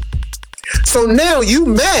 did you? So now you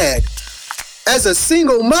mad. As a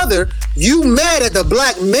single mother, you mad at the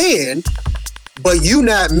black man, but you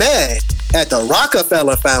not mad at the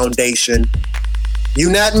Rockefeller Foundation. You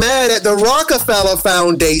not mad at the Rockefeller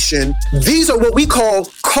Foundation. These are what we call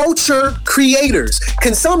culture creators.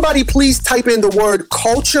 Can somebody please type in the word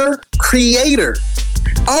culture creator?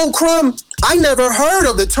 Oh, Crumb, I never heard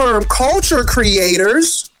of the term culture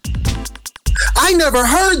creators. I never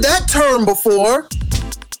heard that term before.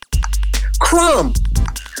 Crumb,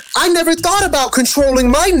 I never thought about controlling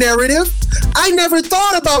my narrative. I never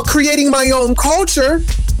thought about creating my own culture.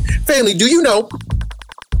 Family, do you know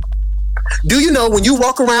when you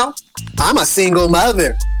walk around, I'm a single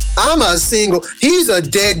mother. He's a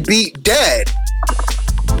deadbeat dad.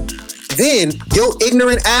 Then your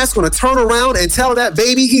ignorant ass gonna turn around and tell that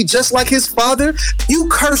baby he just like his father? You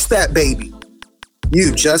curse that baby.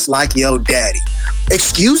 You just like your daddy.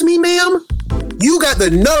 Excuse me, ma'am? You got the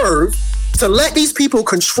nerve to let these people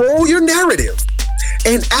control your narrative.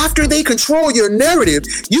 And after they control your narrative,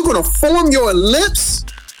 you're gonna form your lips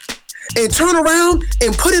and turn around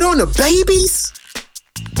and put it on the babies?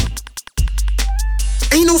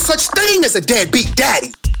 Ain't no such thing as a deadbeat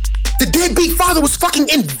daddy. The deadbeat father was fucking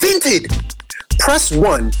invented. Press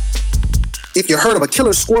 1 if you heard of a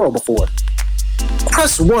killer squirrel before.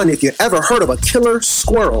 Press 1 if you ever heard of a killer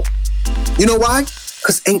squirrel. You know why?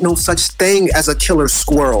 Because ain't no such thing as a killer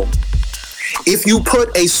squirrel. If you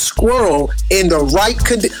put a squirrel in the right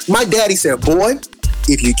condition, my daddy said, boy,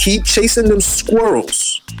 if you keep chasing them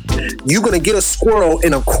squirrels, you're going to get a squirrel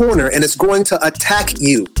in a corner and it's going to attack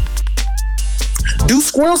you. Do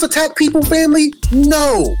squirrels attack people, family?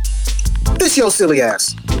 No. This your silly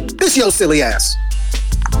ass. This your silly ass.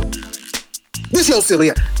 This your silly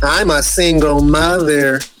ass. I'm a single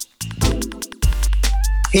mother.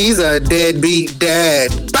 He's a deadbeat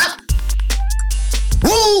dad. Bop!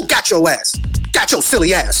 Woo! Got your ass. Got your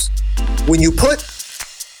silly ass. When you put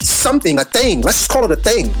something, a thing, let's just call it a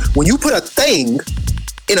thing. When you put a thing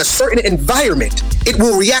in a certain environment, it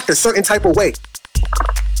will react a certain type of way.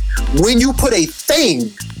 when you put a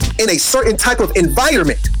thing in a certain type of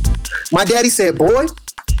environment. My daddy said, boy,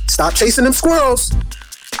 stop chasing them squirrels.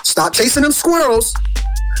 Stop chasing them squirrels.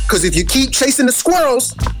 Because if you keep chasing the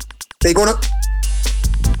squirrels, they're gonna...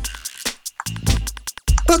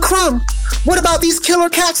 But Crumb, what about these killer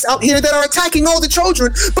cats out here that are attacking all the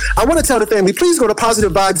children? I want to tell the family, please go to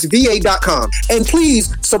positivevibesva.com and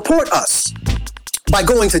please support us by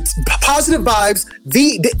going to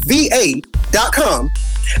positivevibesva.com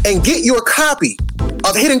and get your copy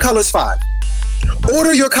of Hidden Colors 5.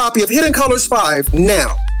 Order your copy of Hidden Colors 5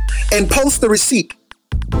 now and post the receipt.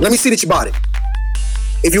 Let me see that you bought it.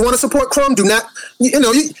 If you want to support Crumb, do not, you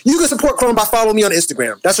can support Crumb by following me on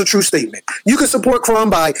Instagram. That's a true statement. You can support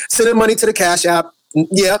Crumb by sending money to the Cash App.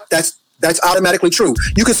 Yeah, that's automatically true.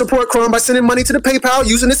 You can support Crumb by sending money to the PayPal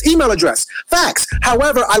using this email address. Facts.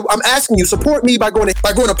 However, I'm asking you, support me by going to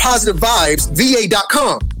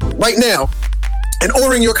positivevibesva.com right now and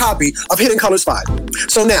ordering your copy of Hidden Colors 5.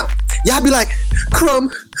 So now, y'all be like,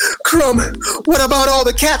 Crumb, what about all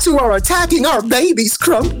the cats who are attacking our babies,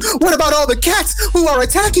 Crumb? What about all the cats who are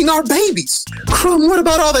attacking our babies? Crumb, what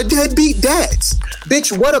about all the deadbeat dads?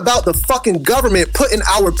 Bitch, what about the fucking government putting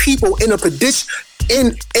our people in a condition,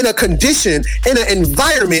 in an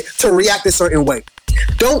environment to react a certain way?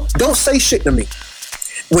 Don't say shit to me.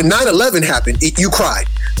 When 9/11 happened, you cried.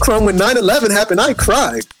 Crumb, when 9/11 happened, I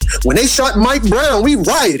cried. When they shot Mike Brown, we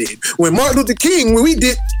rioted. When Martin Luther King, when we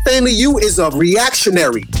did, family, you is a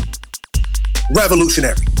reactionary,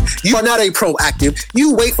 revolutionary. You are not a proactive.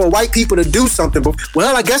 You wait for white people to do something, but,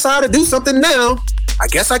 well, I guess I ought to do something now. I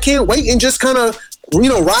guess I can't wait and just kind of,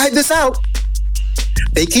 ride this out.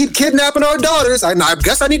 They keep kidnapping our daughters. I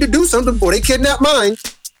guess I need to do something before they kidnap mine.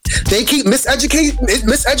 They keep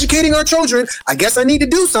miseducating our children. I guess I need to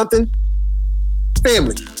do something.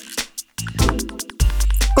 Family.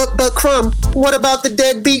 But Crumb, what about the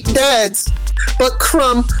deadbeat dads? But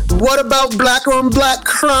Crumb, what about black on black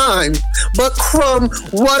crime? But Crumb,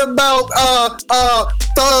 what about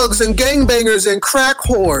thugs and gangbangers and crack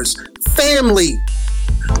whores? Family.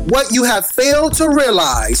 What you have failed to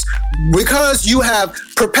realize, because you have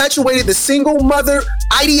perpetuated the single mother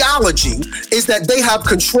ideology, is that they have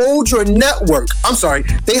controlled your network.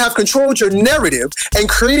 They have controlled your narrative and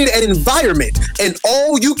created an environment. And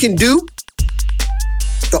all you can do,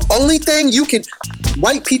 the only thing you can,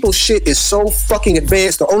 white people shit is so fucking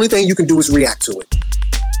advanced, the only thing you can do is react to it.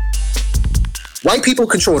 White people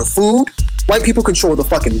control the food. White people control the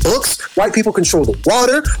fucking books. White people control the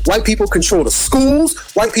water. White people control the schools.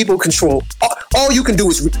 White people control... All you can do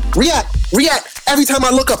is react. Every time I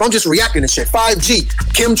look up, I'm just reacting to shit. 5G,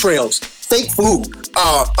 chemtrails, fake food,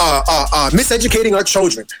 miseducating our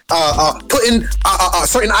children, putting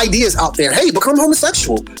certain ideas out there. Hey, become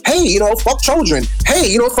homosexual. Hey, fuck children.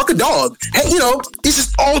 Hey, fuck a dog. Hey, it's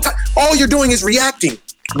just all you're doing is reacting.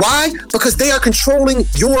 Why? Because they are controlling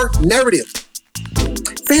your narrative.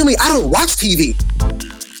 Family, I don't watch TV.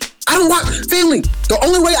 Family, the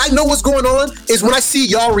only way I know what's going on is when I see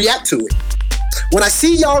y'all react to it. When I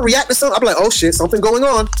see y'all react to something, I'm like, oh shit, something going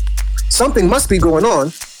on. Something must be going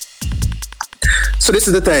on. So this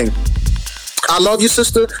is the thing. I love you,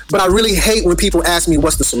 sister, but I really hate when people ask me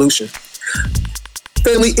what's the solution.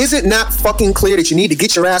 Family, is it not fucking clear that you need to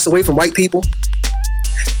get your ass away from white people?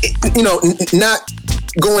 Not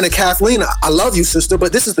going to Kathleen, I love you, sister,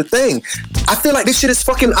 but this is the thing. I feel like this shit is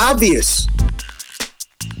fucking obvious.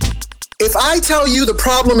 If I tell you the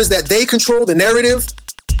problem is that they control the narrative,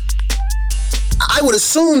 I would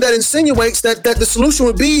assume that insinuates that the solution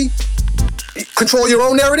would be control your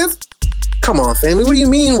own narrative. Come on, family, what do you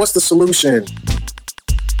mean, what's the solution?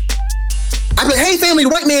 I'm like, hey, family, the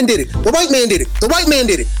white man did it. The white man did it. The white man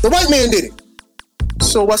did it. The white man did it.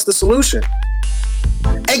 So what's the solution?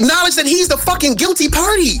 Acknowledge that he's the fucking guilty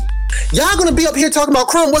party. Y'all gonna be up here talking about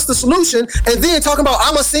Crumb, what's the solution? And then talking about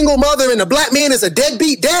I'm a single mother and the black man is a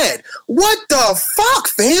deadbeat dad. What the fuck,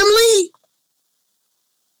 family?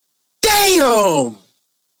 Damn.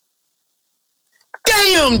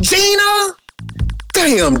 Damn, Gina.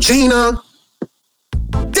 Damn, Gina.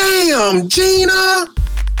 Damn, Gina.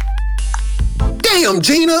 Damn,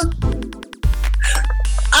 Gina.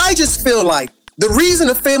 I just feel like the reason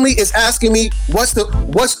the family is asking me what's the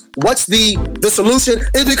solution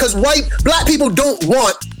is because black people don't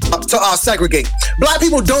want to segregate. Black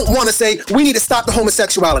people don't want to say we need to stop the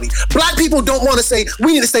homosexuality. Black people don't want to say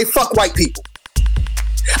we need to say fuck white people.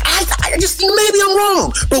 I just think maybe I'm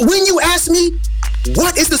wrong. But when you ask me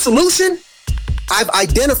what is the solution, I've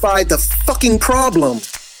identified the fucking problem.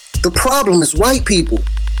 The problem is white people.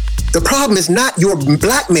 The problem is not your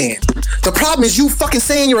black man. The problem is you fucking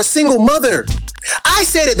saying you're a single mother. I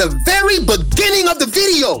said at the very beginning of the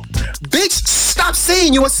video, bitch, stop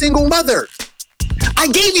saying you're a single mother. I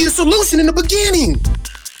gave you the solution in the beginning.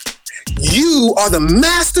 You are the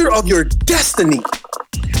master of your destiny.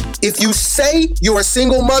 If you say you're a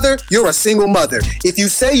single mother, you're a single mother. If you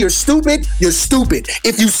say you're stupid, you're stupid.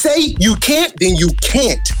 If you say you can't, then you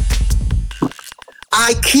can't.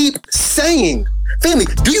 I keep saying, family,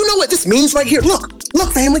 do you know what this means right here? Look,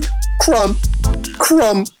 family.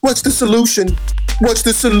 Crumb, what's the solution? What's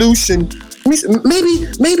the solution?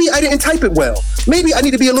 Maybe I didn't type it well. Maybe I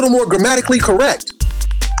need to be a little more grammatically correct.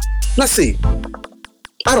 Let's see.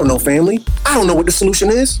 I don't know, family. I don't know what the solution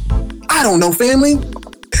is. I don't know, family.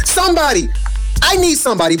 Somebody, I need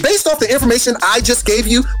somebody, based off the information I just gave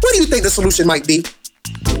you, what do you think the solution might be?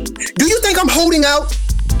 Do you think I'm holding out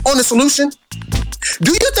on the solution?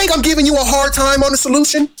 Do you think I'm giving you a hard time on the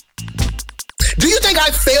solution? Do you think I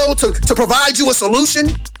failed to provide you a solution?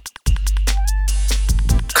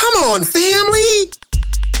 Come on, family.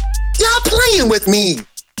 Y'all playing with me.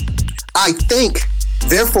 I think,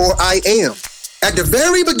 therefore I am. At the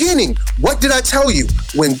very beginning, what did I tell you?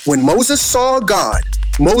 When Moses saw God,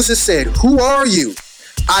 Moses said, "Who are you?"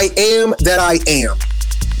 I am that I am.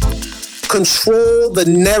 Control the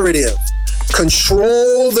narrative.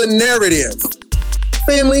 Control the narrative.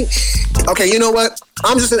 Family, okay, you know what?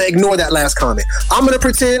 I'm just gonna ignore that last comment. I'm gonna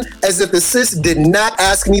pretend as if the sis did not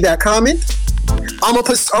ask me that comment. I'm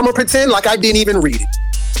gonna pretend like I didn't even read it.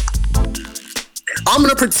 I'm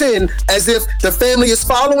gonna pretend as if the family is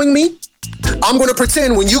following me. I'm gonna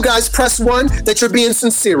pretend when you guys press 1 that you're being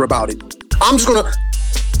sincere about it. I'm just gonna,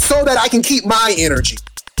 so that I can keep my energy,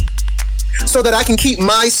 so that I can keep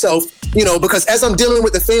myself, because as I'm dealing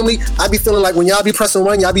with the family, I be feeling like when y'all be pressing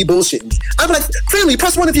 1, y'all be bullshitting me. I'm like, family,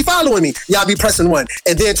 press 1 if you're following me. Y'all be pressing 1,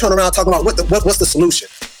 and then turn around talking about what's the solution.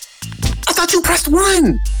 I thought you pressed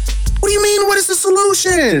 1. What do you mean? What is the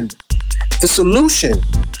solution? The solution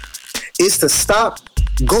is to stop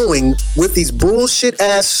going with these bullshit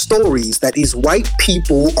ass stories that these white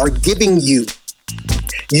people are giving you.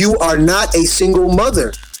 You are not a single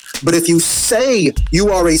mother. But if you say you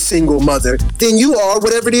are a single mother, then you are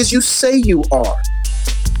whatever it is you say you are.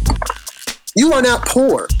 You are not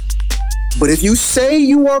poor. But if you say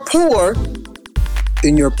you are poor,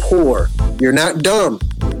 then you're poor. You're not dumb.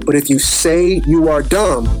 But if you say you are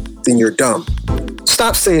dumb, then you're dumb.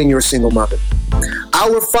 Stop saying you're a single mother.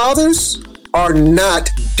 Our fathers are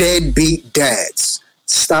not deadbeat dads.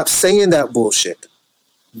 Stop saying that bullshit.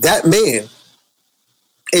 That man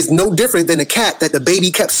is no different than a cat that the baby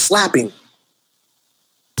kept slapping.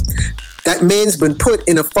 That man's been put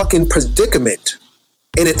in a fucking predicament,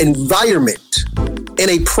 in an environment, in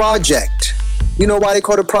a project. You know why they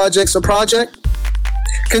call the projects a project?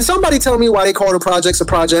 Can somebody tell me why they call the projects a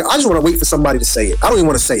project? I just want to wait for somebody to say it. I don't even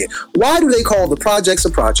want to say it. Why do they call the projects a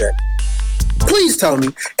project? Please tell me.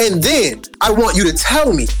 And then I want you to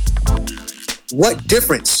tell me, what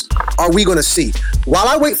difference are we going to see? While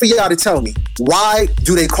I wait for y'all to tell me, why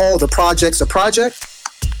do they call the projects a project?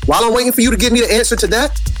 While I'm waiting for you to give me the answer to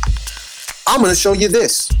that, I'm going to show you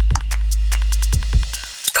this.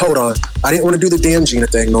 Hold on. I didn't want to do the damn Gina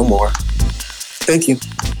thing no more. Thank you.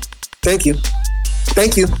 Thank you.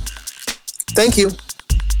 Thank you. Thank you.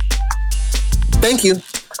 Thank you.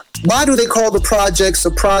 Why do they call the projects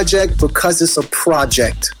a project? Because it's a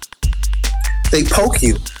project. They poke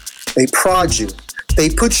you. They prod you. They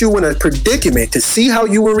put you in a predicament to see how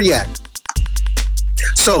you will react.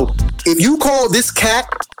 So if you call this cat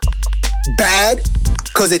bad,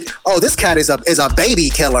 because this cat is a baby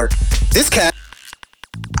killer. This cat,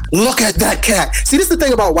 look at that cat. See, this is the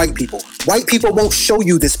thing about white people. White people won't show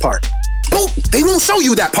you this part. Oh, they won't show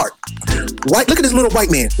you that part. Look at this little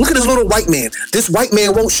white man. Look at this little white man. This white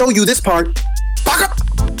man won't show you this part. Back up.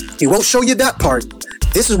 He won't show you that part.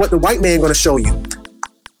 This is what the white man gonna show you.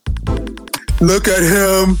 Look at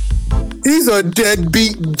him. He's a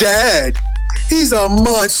deadbeat dad. He's a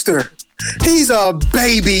monster. He's a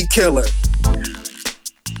baby killer.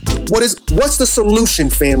 What's the solution,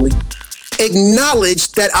 family?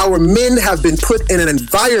 Acknowledge that our men have been put in an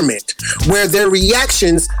environment where their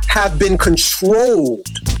reactions have been controlled.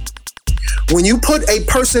 When you put a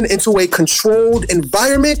person into a controlled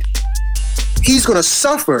environment, he's going to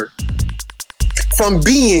suffer from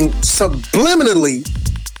being subliminally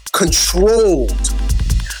controlled.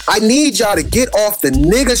 I need y'all to get off the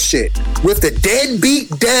nigga shit with the deadbeat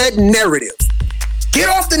dad narrative. Get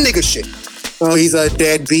off the nigga shit. Oh, he's a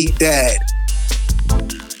deadbeat dad.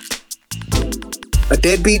 A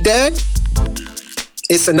deadbeat dad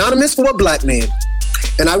is synonymous for a black man.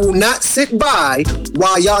 And I will not sit by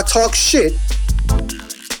while y'all talk shit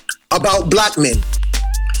about black men.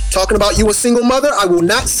 talking about you a single mother. I will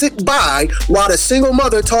not sit by while the single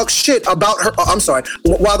mother talks shit about her. I'm sorry.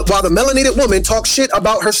 While the melanated woman talks shit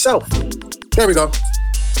about herself. There we go.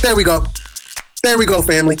 There we go. There we go,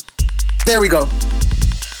 family. There we go.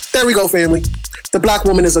 There we go, family. The black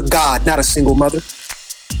woman is a god, not a single mother.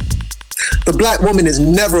 The black woman is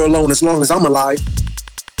never alone as long as I'm alive.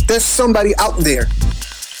 There's somebody out there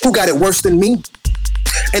who got it worse than me.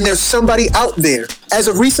 And there's somebody out there, as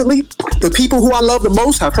of recently, the people who I love the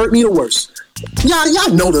most have hurt me the worst.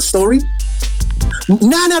 Y'all know the story.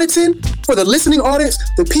 9 out of 10, for the listening audience,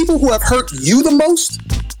 the people who have hurt you the most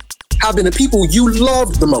have been the people you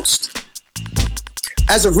loved the most.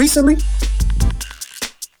 As of recently,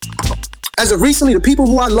 the people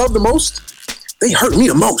who I love the most, they hurt me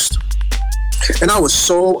the most. And I was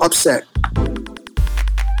so upset.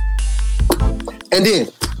 And then,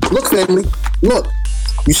 look, family, look.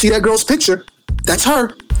 You see that girl's picture? That's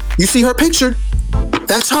her. You see her picture?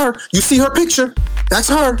 That's her. You see her picture? That's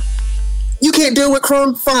her. You can't deal with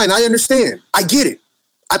Crumb? Fine, I understand. I get it.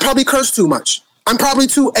 I probably curse too much. I'm probably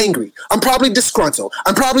too angry. I'm probably disgruntled.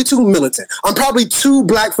 I'm probably too militant. I'm probably too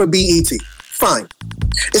black for BET. Fine.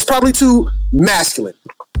 It's probably too masculine.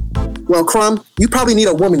 Well, Crumb, you probably need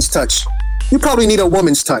a woman's touch. You probably need a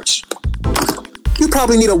woman's touch. You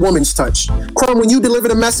probably need a woman's touch. Crumb, when you deliver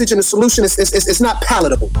the message and the solution, it's not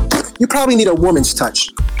palatable. You probably need a woman's touch.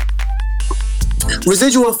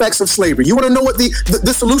 Residual effects of slavery. You want to know what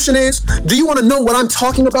the solution is? Do you want to know what I'm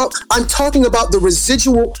talking about? I'm talking about the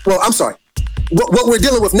residual, what we're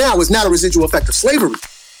dealing with now is not a residual effect of slavery.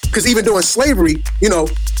 Because even during slavery,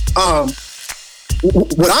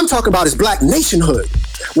 what I'm talking about is black nationhood.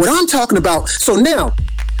 What I'm talking about, so now,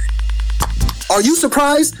 are you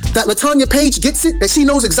surprised that LaTanya Page gets it? That she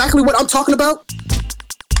knows exactly what I'm talking about?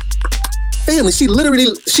 Family, she literally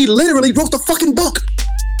wrote the fucking book.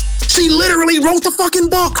 She literally wrote the fucking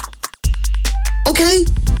book. Okay?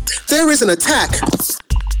 There is an attack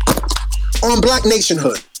on black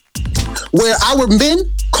nationhood where our men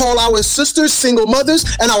call our sisters single mothers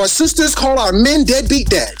and our sisters call our men deadbeat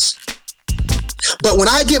dads. But when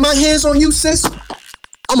I get my hands on you, sis,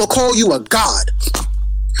 I'm gonna call you a god.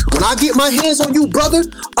 When I get my hands on you, brother,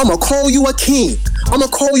 I'm going to call you a king. I'm going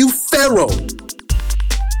to call you Pharaoh.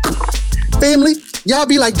 Family, y'all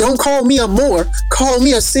be like, don't call me a Moor. Call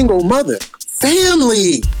me a single mother.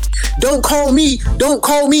 Family, don't call me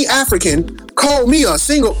African. Call me a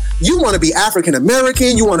single. You want to be African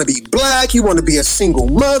American. You want to be black. You want to be a single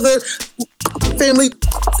mother. Family,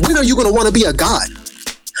 when are you going to want to be a god?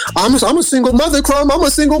 I'm a single mother, Crumb. I'm a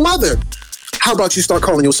single mother. How about you start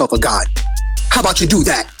calling yourself a god? How about you do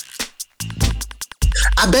that?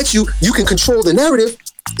 I bet you can control the narrative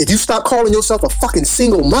if you stop calling yourself a fucking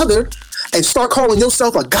single mother and start calling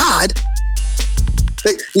yourself a god.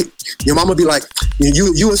 Your mama be like,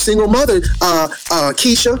 you a single mother,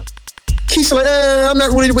 Keisha. Keisha like, I'm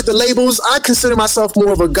not really with the labels. I consider myself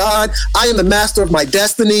more of a god. I am the master of my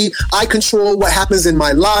destiny. I control what happens in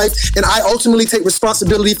my life, and I ultimately take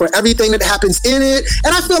responsibility for everything that happens in it.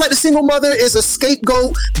 And I feel like the single mother is a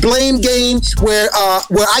scapegoat blame game where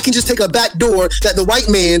I can just take a back door that the white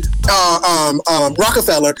man,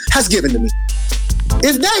 Rockefeller, has given to me.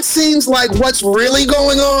 If that seems like what's really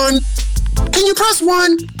going on, can you press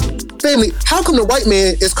 1? Family, how come the white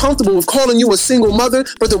man is comfortable with calling you a single mother,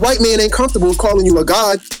 but the white man ain't comfortable with calling you a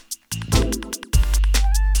god?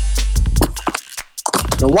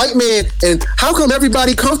 The white man, and how come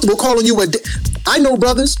everybody comfortable calling you I know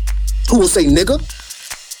brothers who will say nigga.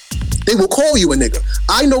 They will call you a nigga.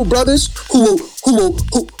 I know brothers who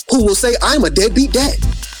will say I'm a deadbeat dad.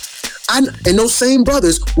 And those same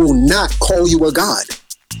brothers will not call you a god.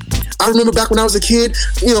 I remember back when I was a kid,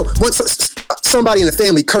 once somebody in the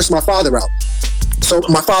family cursed my father out. So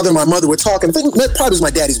my father and my mother were talking. I think that probably was my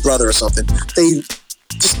daddy's brother or something. They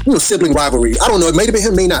just, sibling rivalry. I don't know. It may have been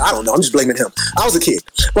him, may not. I don't know. I'm just blaming him. I was a kid.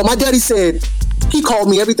 But my daddy said he called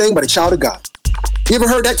me everything but a child of God. You ever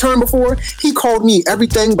heard that term before? He called me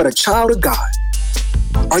everything but a child of God.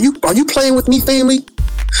 Are you playing with me, family?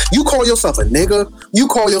 You call yourself a nigga. You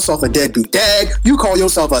call yourself a deadbeat dad. You call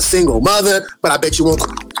yourself a single mother. But I bet you won't.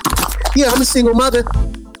 Yeah, I'm a single mother.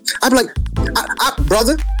 I'd be like,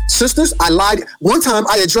 brother, sisters, I lied. One time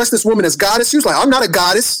I addressed this woman as goddess. She was like, I'm not a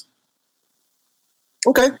goddess.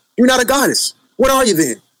 Okay, you're not a goddess. What are you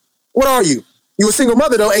then? What are you? You a single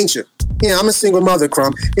mother though, ain't you? Yeah, I'm a single mother,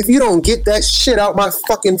 Crumb. If you don't get that shit out my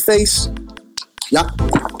fucking face,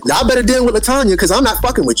 y'all better deal with LaTanya, because I'm not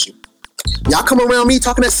fucking with you. Y'all come around me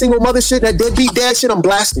talking that single mother shit, that deadbeat dad shit, I'm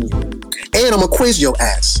blasting you. And I'm gonna quiz your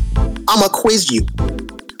ass. I'm gonna quiz you.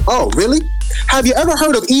 Oh, really? Have you ever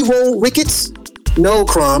heard of E-roll rickets? No,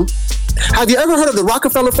 Crumb. Have you ever heard of the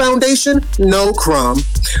Rockefeller Foundation? No, Crumb.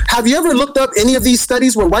 Have you ever looked up any of these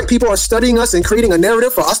studies where white people are studying us and creating a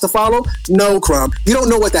narrative for us to follow? No, Crumb. You don't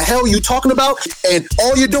know what the hell you're talking about, and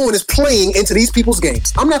all you're doing is playing into these people's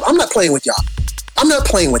games. I'm not playing with y'all. I'm not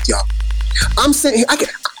playing with y'all. I'm sitting here,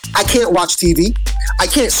 I can't watch TV. I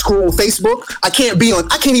can't scroll Facebook. I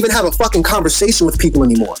can't even have a fucking conversation with people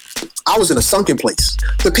anymore. I was in a sunken place.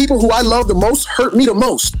 The people who I love the most hurt me the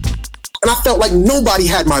most. And I felt like nobody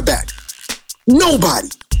had my back. Nobody.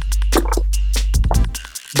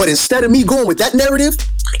 But instead of me going with that narrative,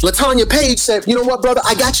 LaTanya Page said, you know what, brother?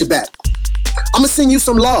 I got your back. I'm going to send you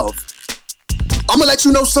some love. I'm going to let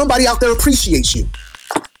you know somebody out there appreciates you.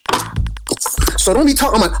 So don't be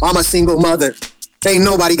talking about, I'm a single mother. Ain't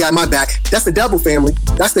nobody got my back. That's the devil, family.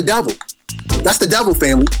 That's the devil. That's the devil,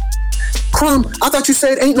 family. Crumb, I thought you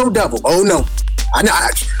said ain't no devil. Oh, no.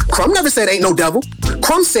 Crumb never said ain't no devil.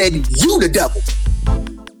 Crumb said you the devil.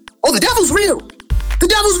 Oh, the devil's real. The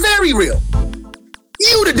devil's very real.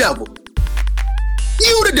 You the devil.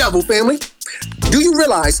 You the devil, family. Do you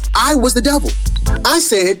realize I was the devil? I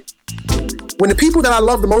said, when the people that I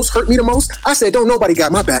love the most hurt me the most, I said, don't nobody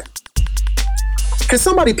got my back. Can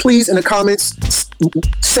somebody please in the comments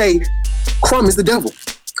say Crumb is the devil?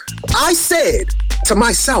 I said to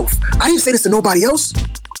myself, I didn't say this to nobody else.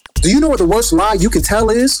 Do you know what the worst lie you can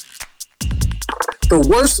tell is? The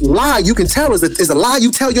worst lie you can tell is a lie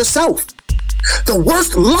you tell yourself. The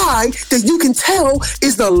worst lie that you can tell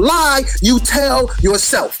is the lie you tell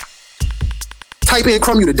yourself. Type in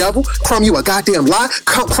Crumb, you the devil. Crumb, you a goddamn lie.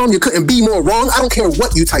 Crumb, you couldn't be more wrong. I don't care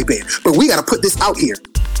what you type in, but we gotta put this out here.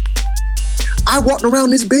 I walked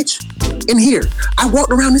around this bitch in here. I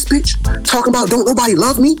walked around this bitch talking about don't nobody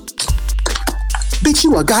love me. Bitch,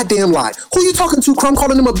 you a goddamn lie. Who you talking to, Crumb,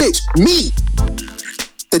 calling him a bitch? Me.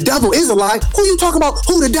 The devil is a lie. Who you talking about?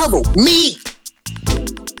 Who the devil? Me.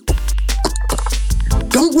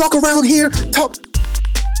 Don't walk around here talk.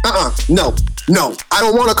 No. I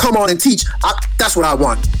don't want to come on and teach. That's what I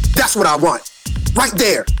want. That's what I want. Right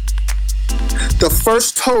there. The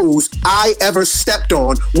first toes I ever stepped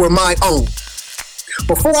on were my own.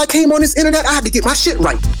 Before I came on this internet, I had to get my shit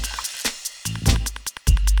right.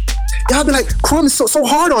 Y'all be like, Crumb is so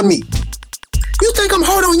hard on me. You think I'm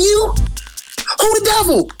hard on you? Who the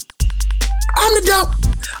devil? I'm the devil.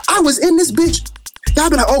 I was in this bitch. Y'all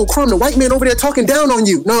be like, oh, Crumb, the white man over there talking down on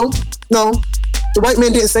you. No. The white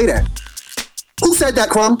man didn't say that. Who said that,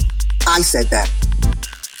 Crumb? I said that.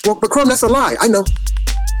 Well, but Crumb, that's a lie. I know.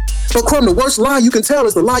 But Crumb, the worst lie you can tell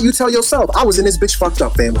is the lie you tell yourself. I was in this bitch fucked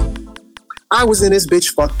up, family. I was in this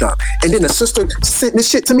bitch fucked up. And then the sister sent this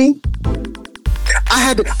shit to me. I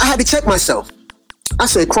had to check myself. I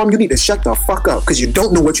said, Crumb, you need to shut the fuck up because you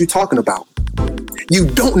don't know what you're talking about. You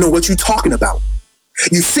don't know what you're talking about.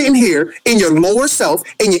 You're sitting here in your lower self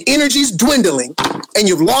and your energy's dwindling and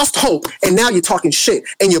you've lost hope and now you're talking shit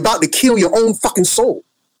and you're about to kill your own fucking soul.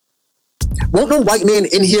 Won't no white man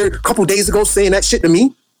in here a couple days ago saying that shit to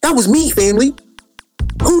me? That was me, family.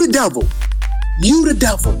 Who the devil? You the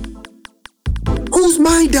devil. Who's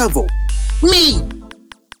my devil? Me.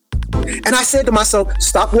 And I said to myself,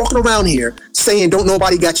 stop walking around here saying don't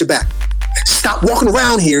nobody got your back. Stop walking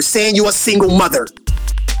around here saying you're a single mother.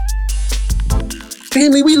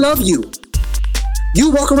 Family, we love you.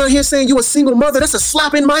 You walk around here saying you're a single mother, that's a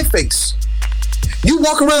slap in my face. You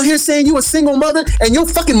walk around here saying you're a single mother and your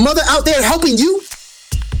fucking mother out there helping you?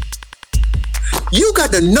 You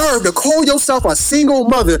got the nerve to call yourself a single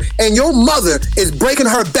mother and your mother is breaking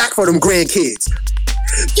her back for them grandkids.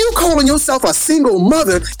 You calling yourself a single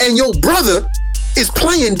mother and your brother is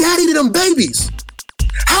playing daddy to them babies.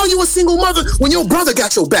 How you a single mother when your brother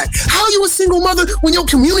got your back? How you a single mother when your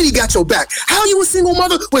community got your back? How you a single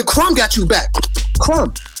mother when Crumb got you back?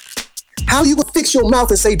 Crumb, how you gonna fix your mouth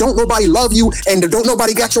and say don't nobody love you and don't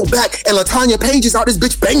nobody got your back and LaTanya Page is out this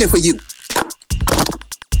bitch banging for you?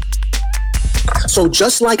 So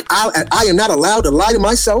just like I am not allowed to lie to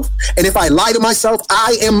myself, and if I lie to myself,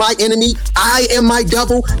 I am my enemy, I am my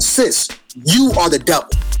devil. Sis, you are the devil.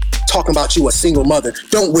 Talking about you a single mother.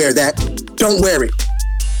 Don't wear that. Don't wear it.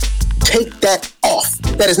 Take that off.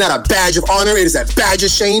 That is not a badge of honor. It is a badge of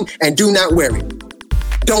shame, and do not wear it.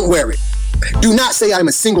 Don't wear it. Do not say I'm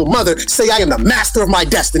a single mother. Say I am the master of my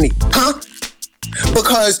destiny. Huh?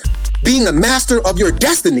 Because being the master of your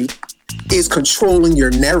destiny is controlling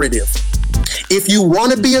your narrative. If you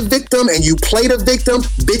want to be a victim and you play the victim,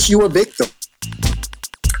 bitch, you a victim.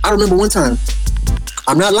 I remember one time,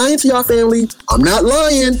 I'm not lying to y'all, family. I'm not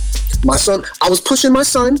lying. My son, I was pushing my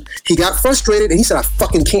son. He got frustrated and he said, I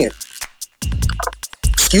fucking can't.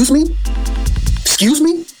 Excuse me? Excuse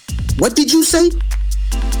me? What did you say?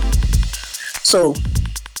 So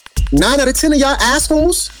 9 out of 10 of y'all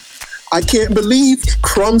assholes. I can't believe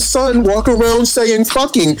Crumb's son walk around saying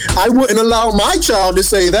fucking. I wouldn't allow my child to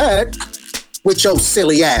say that. With your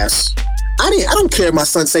silly ass. I don't care if my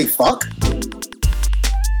son say fuck.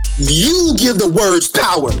 You give the words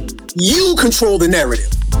power. You control the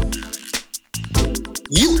narrative.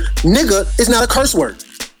 You, nigga, is not a curse word.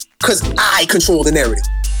 Because I control the narrative.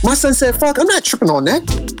 My son said fuck. I'm not tripping on that.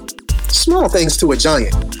 Small things to a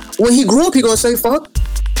giant. When he grew up, he gonna say fuck.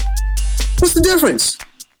 What's the difference?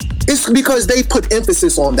 It's because they put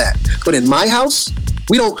emphasis on that. But in my house,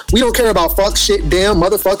 we don't care about fuck, shit, damn,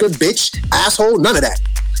 motherfucker, bitch, asshole, none of that.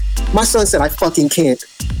 My son said, I fucking can't.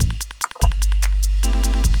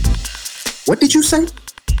 What did you say?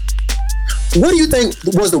 What do you think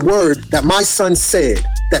was the word that my son said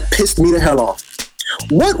that pissed me the hell off?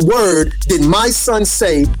 What word did my son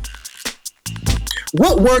say?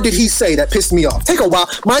 What word did he say that pissed me off? Take a while.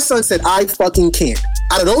 My son said, I fucking can't.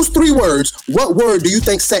 Out of those 3 words, what word do you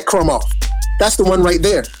think set Crumb off? That's the one right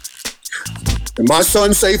there. And my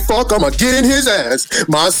son say fuck, I'ma get in his ass.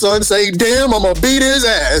 My son say damn, I'ma beat his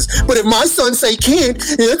ass. But if my son say can't,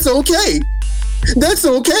 it's okay. That's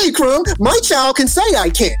okay, Crumb. My child can say I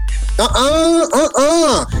can't.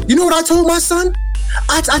 You know what I told my son?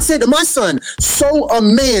 I said to my son, so a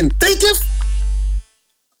man thinketh,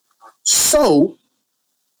 so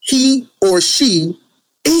he or she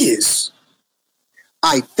is.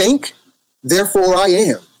 I think, therefore I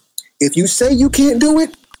am. If you say you can't do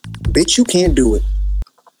it, bitch, you can't do it.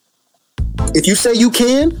 If you say you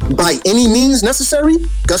can, by any means necessary,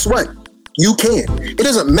 guess what? You can. It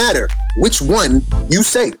doesn't matter which one you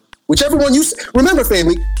say. Whichever one you say. Remember,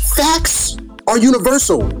 family, facts are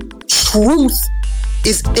universal. Truth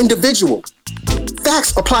is individual.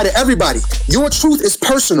 Facts apply to everybody. Your truth is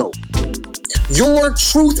personal. Your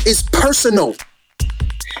truth is personal.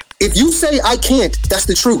 If you say I can't, that's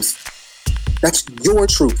the truth. That's your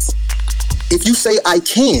truth. If you say I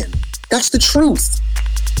can, that's the truth.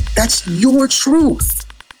 That's your truth.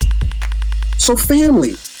 So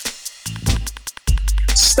family,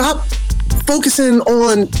 stop focusing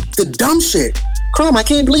on the dumb shit. Crumb, I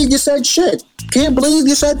can't believe you said shit. Can't believe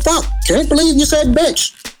you said fuck. Can't believe you said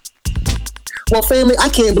bitch. Well, family, I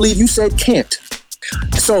can't believe you said can't.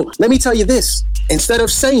 So let me tell you this. Instead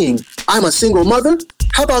of saying I'm a single mother,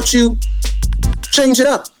 how about you change it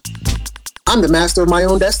up? I'm the master of my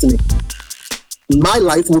own destiny. My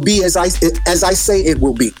life will be as I say it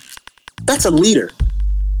will be. That's a leader.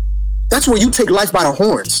 That's where you take life by the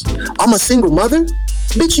horns. I'm a single mother?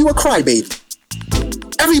 Bitch, you a crybaby.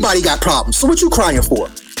 Everybody got problems, so what you crying for?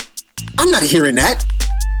 I'm not hearing that.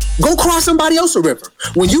 Go cry somebody else a river.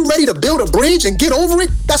 When you ready to build a bridge and get over it,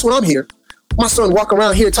 that's what I'm here. My son walk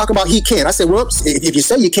around here talking about he can't. I said, well, if you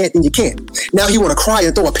say you can't, then you can't. Now he want to cry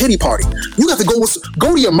and throw a pity party. You got to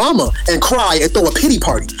go to your mama and cry and throw a pity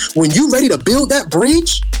party. When you ready to build that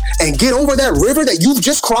bridge and get over that river that you've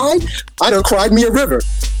just cried, I done cried me a river.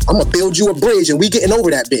 I'm going to build you a bridge and we getting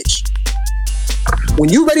over that bitch. When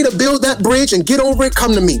you ready to build that bridge and get over it,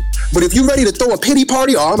 come to me. But if you ready to throw a pity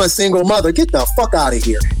party, oh, I'm a single mother, get the fuck out of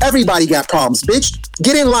here. Everybody got problems, bitch.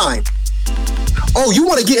 Get in line. Oh, you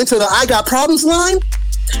want to get into the I got problems line?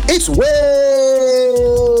 It's way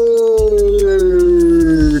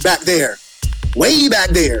back there. Way back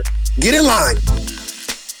there. Get in line.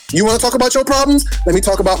 You want to talk about your problems? Let me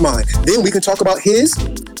talk about mine. Then we can talk about his.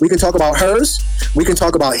 We can talk about hers. We can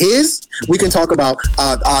talk about his. We can talk about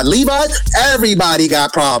Levi. Everybody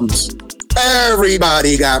got problems.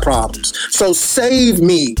 Everybody got problems. So save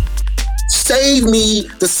me. Save me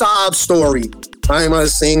the sob story. I'm a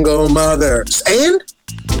single mother. And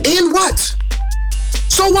what?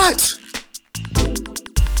 So what?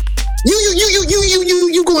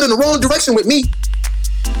 You going in the wrong direction with me.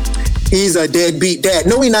 He's a deadbeat dad.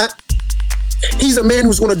 No, he's not. He's a man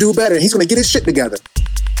who's going to do better. He's going to get his shit together.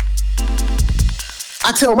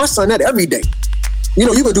 I tell my son that every day. You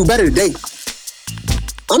know, you're going to do better today.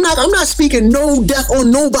 I'm not speaking no death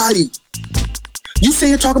on nobody. You say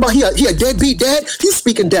you're talking about he a deadbeat dad? You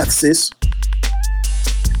speaking death, sis.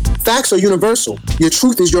 Facts are universal. Your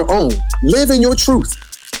truth is your own. Live in your truth.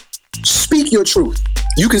 Speak your truth.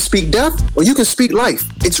 You can speak death or you can speak life.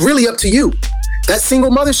 It's really up to you. That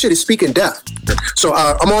single mother shit is speaking death. So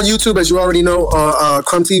I'm on YouTube, as you already know,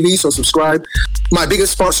 Crumb TV, so subscribe. My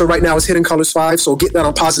biggest sponsor right now is Hidden Colors 5, so get that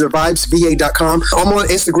on positivevibesva.com. I'm on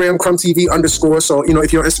Instagram, Crumb TV _, so, you know,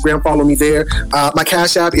 if you're on Instagram, follow me there. My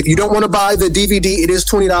Cash App, if you don't want to buy the DVD, it is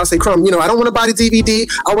 $20. Say, Crumb, you know, I don't want to buy the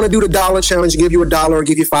DVD. I want to do the dollar challenge, give you $1 or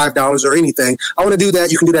give you $5 or anything. I want to do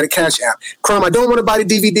that. You can do that at Cash App. Crumb, I don't want to buy the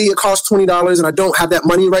DVD. It costs $20 and I don't have that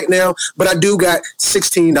money right now, but I do got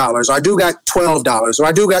 $16 or I do got $12 $12, or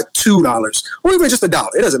I do got $2, or even just $1.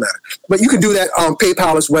 It doesn't matter. But you can do that on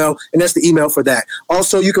PayPal as well, and that's the email for that.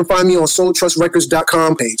 Also, you can find me on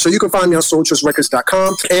SoulTrustRecords.com page. So you can find me on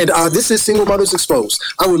SoulTrustRecords.com. And this is Single Mothers Exposed.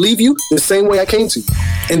 I will leave you the same way I came to you.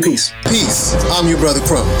 In peace. Peace. I'm your brother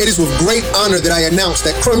Crumb. It is with great honor that I announce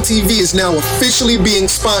that Crumb TV is now officially being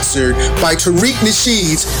sponsored by Tariq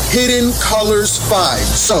Nasheed's Hidden Colors 5.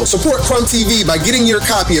 So support Crumb TV by getting your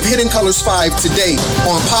copy of Hidden Colors 5 today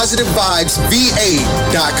on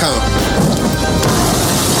PositiveVibesVA.com.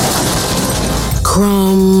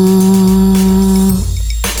 Crumb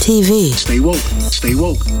TV. Stay woke. Stay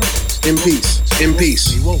woke. In peace. In peace.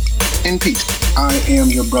 Stay woke. In peace. I am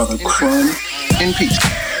your brother Crumb. In peace.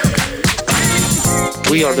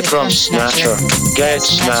 We are the Crumb Snatcher. Get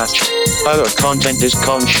snatched. Our content is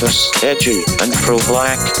conscious, edgy, and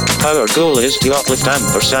pro-black. Our goal is to uplift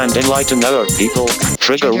and enlighten our people.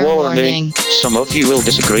 Trigger warning. Some of you will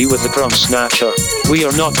disagree with the Crumb Snatcher. We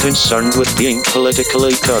are not concerned with being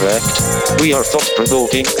politically correct. We are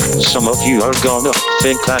thought-provoking. Some of you are gonna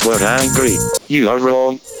think that we're angry. You are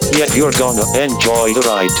wrong. Yet you're gonna enjoy the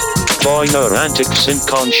ride. Join our antics in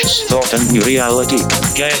conscious thought and new reality.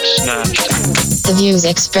 Get snatched. The views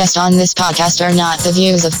expressed on this podcast are not the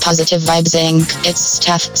views of Positive Vibes Inc., its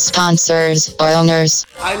staff, sponsors, or owners.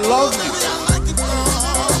 I love you.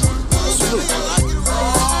 Salute.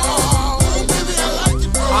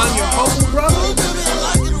 I'm your humble brother.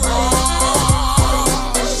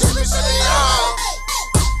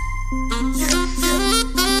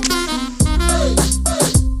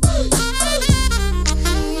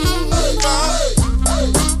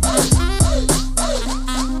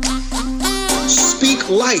 Speak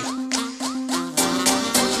life.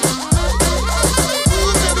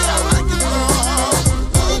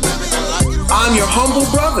 I'm your humble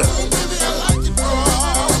brother.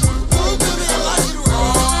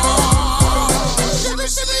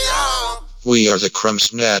 We are the Crumb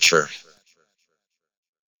Snatcher.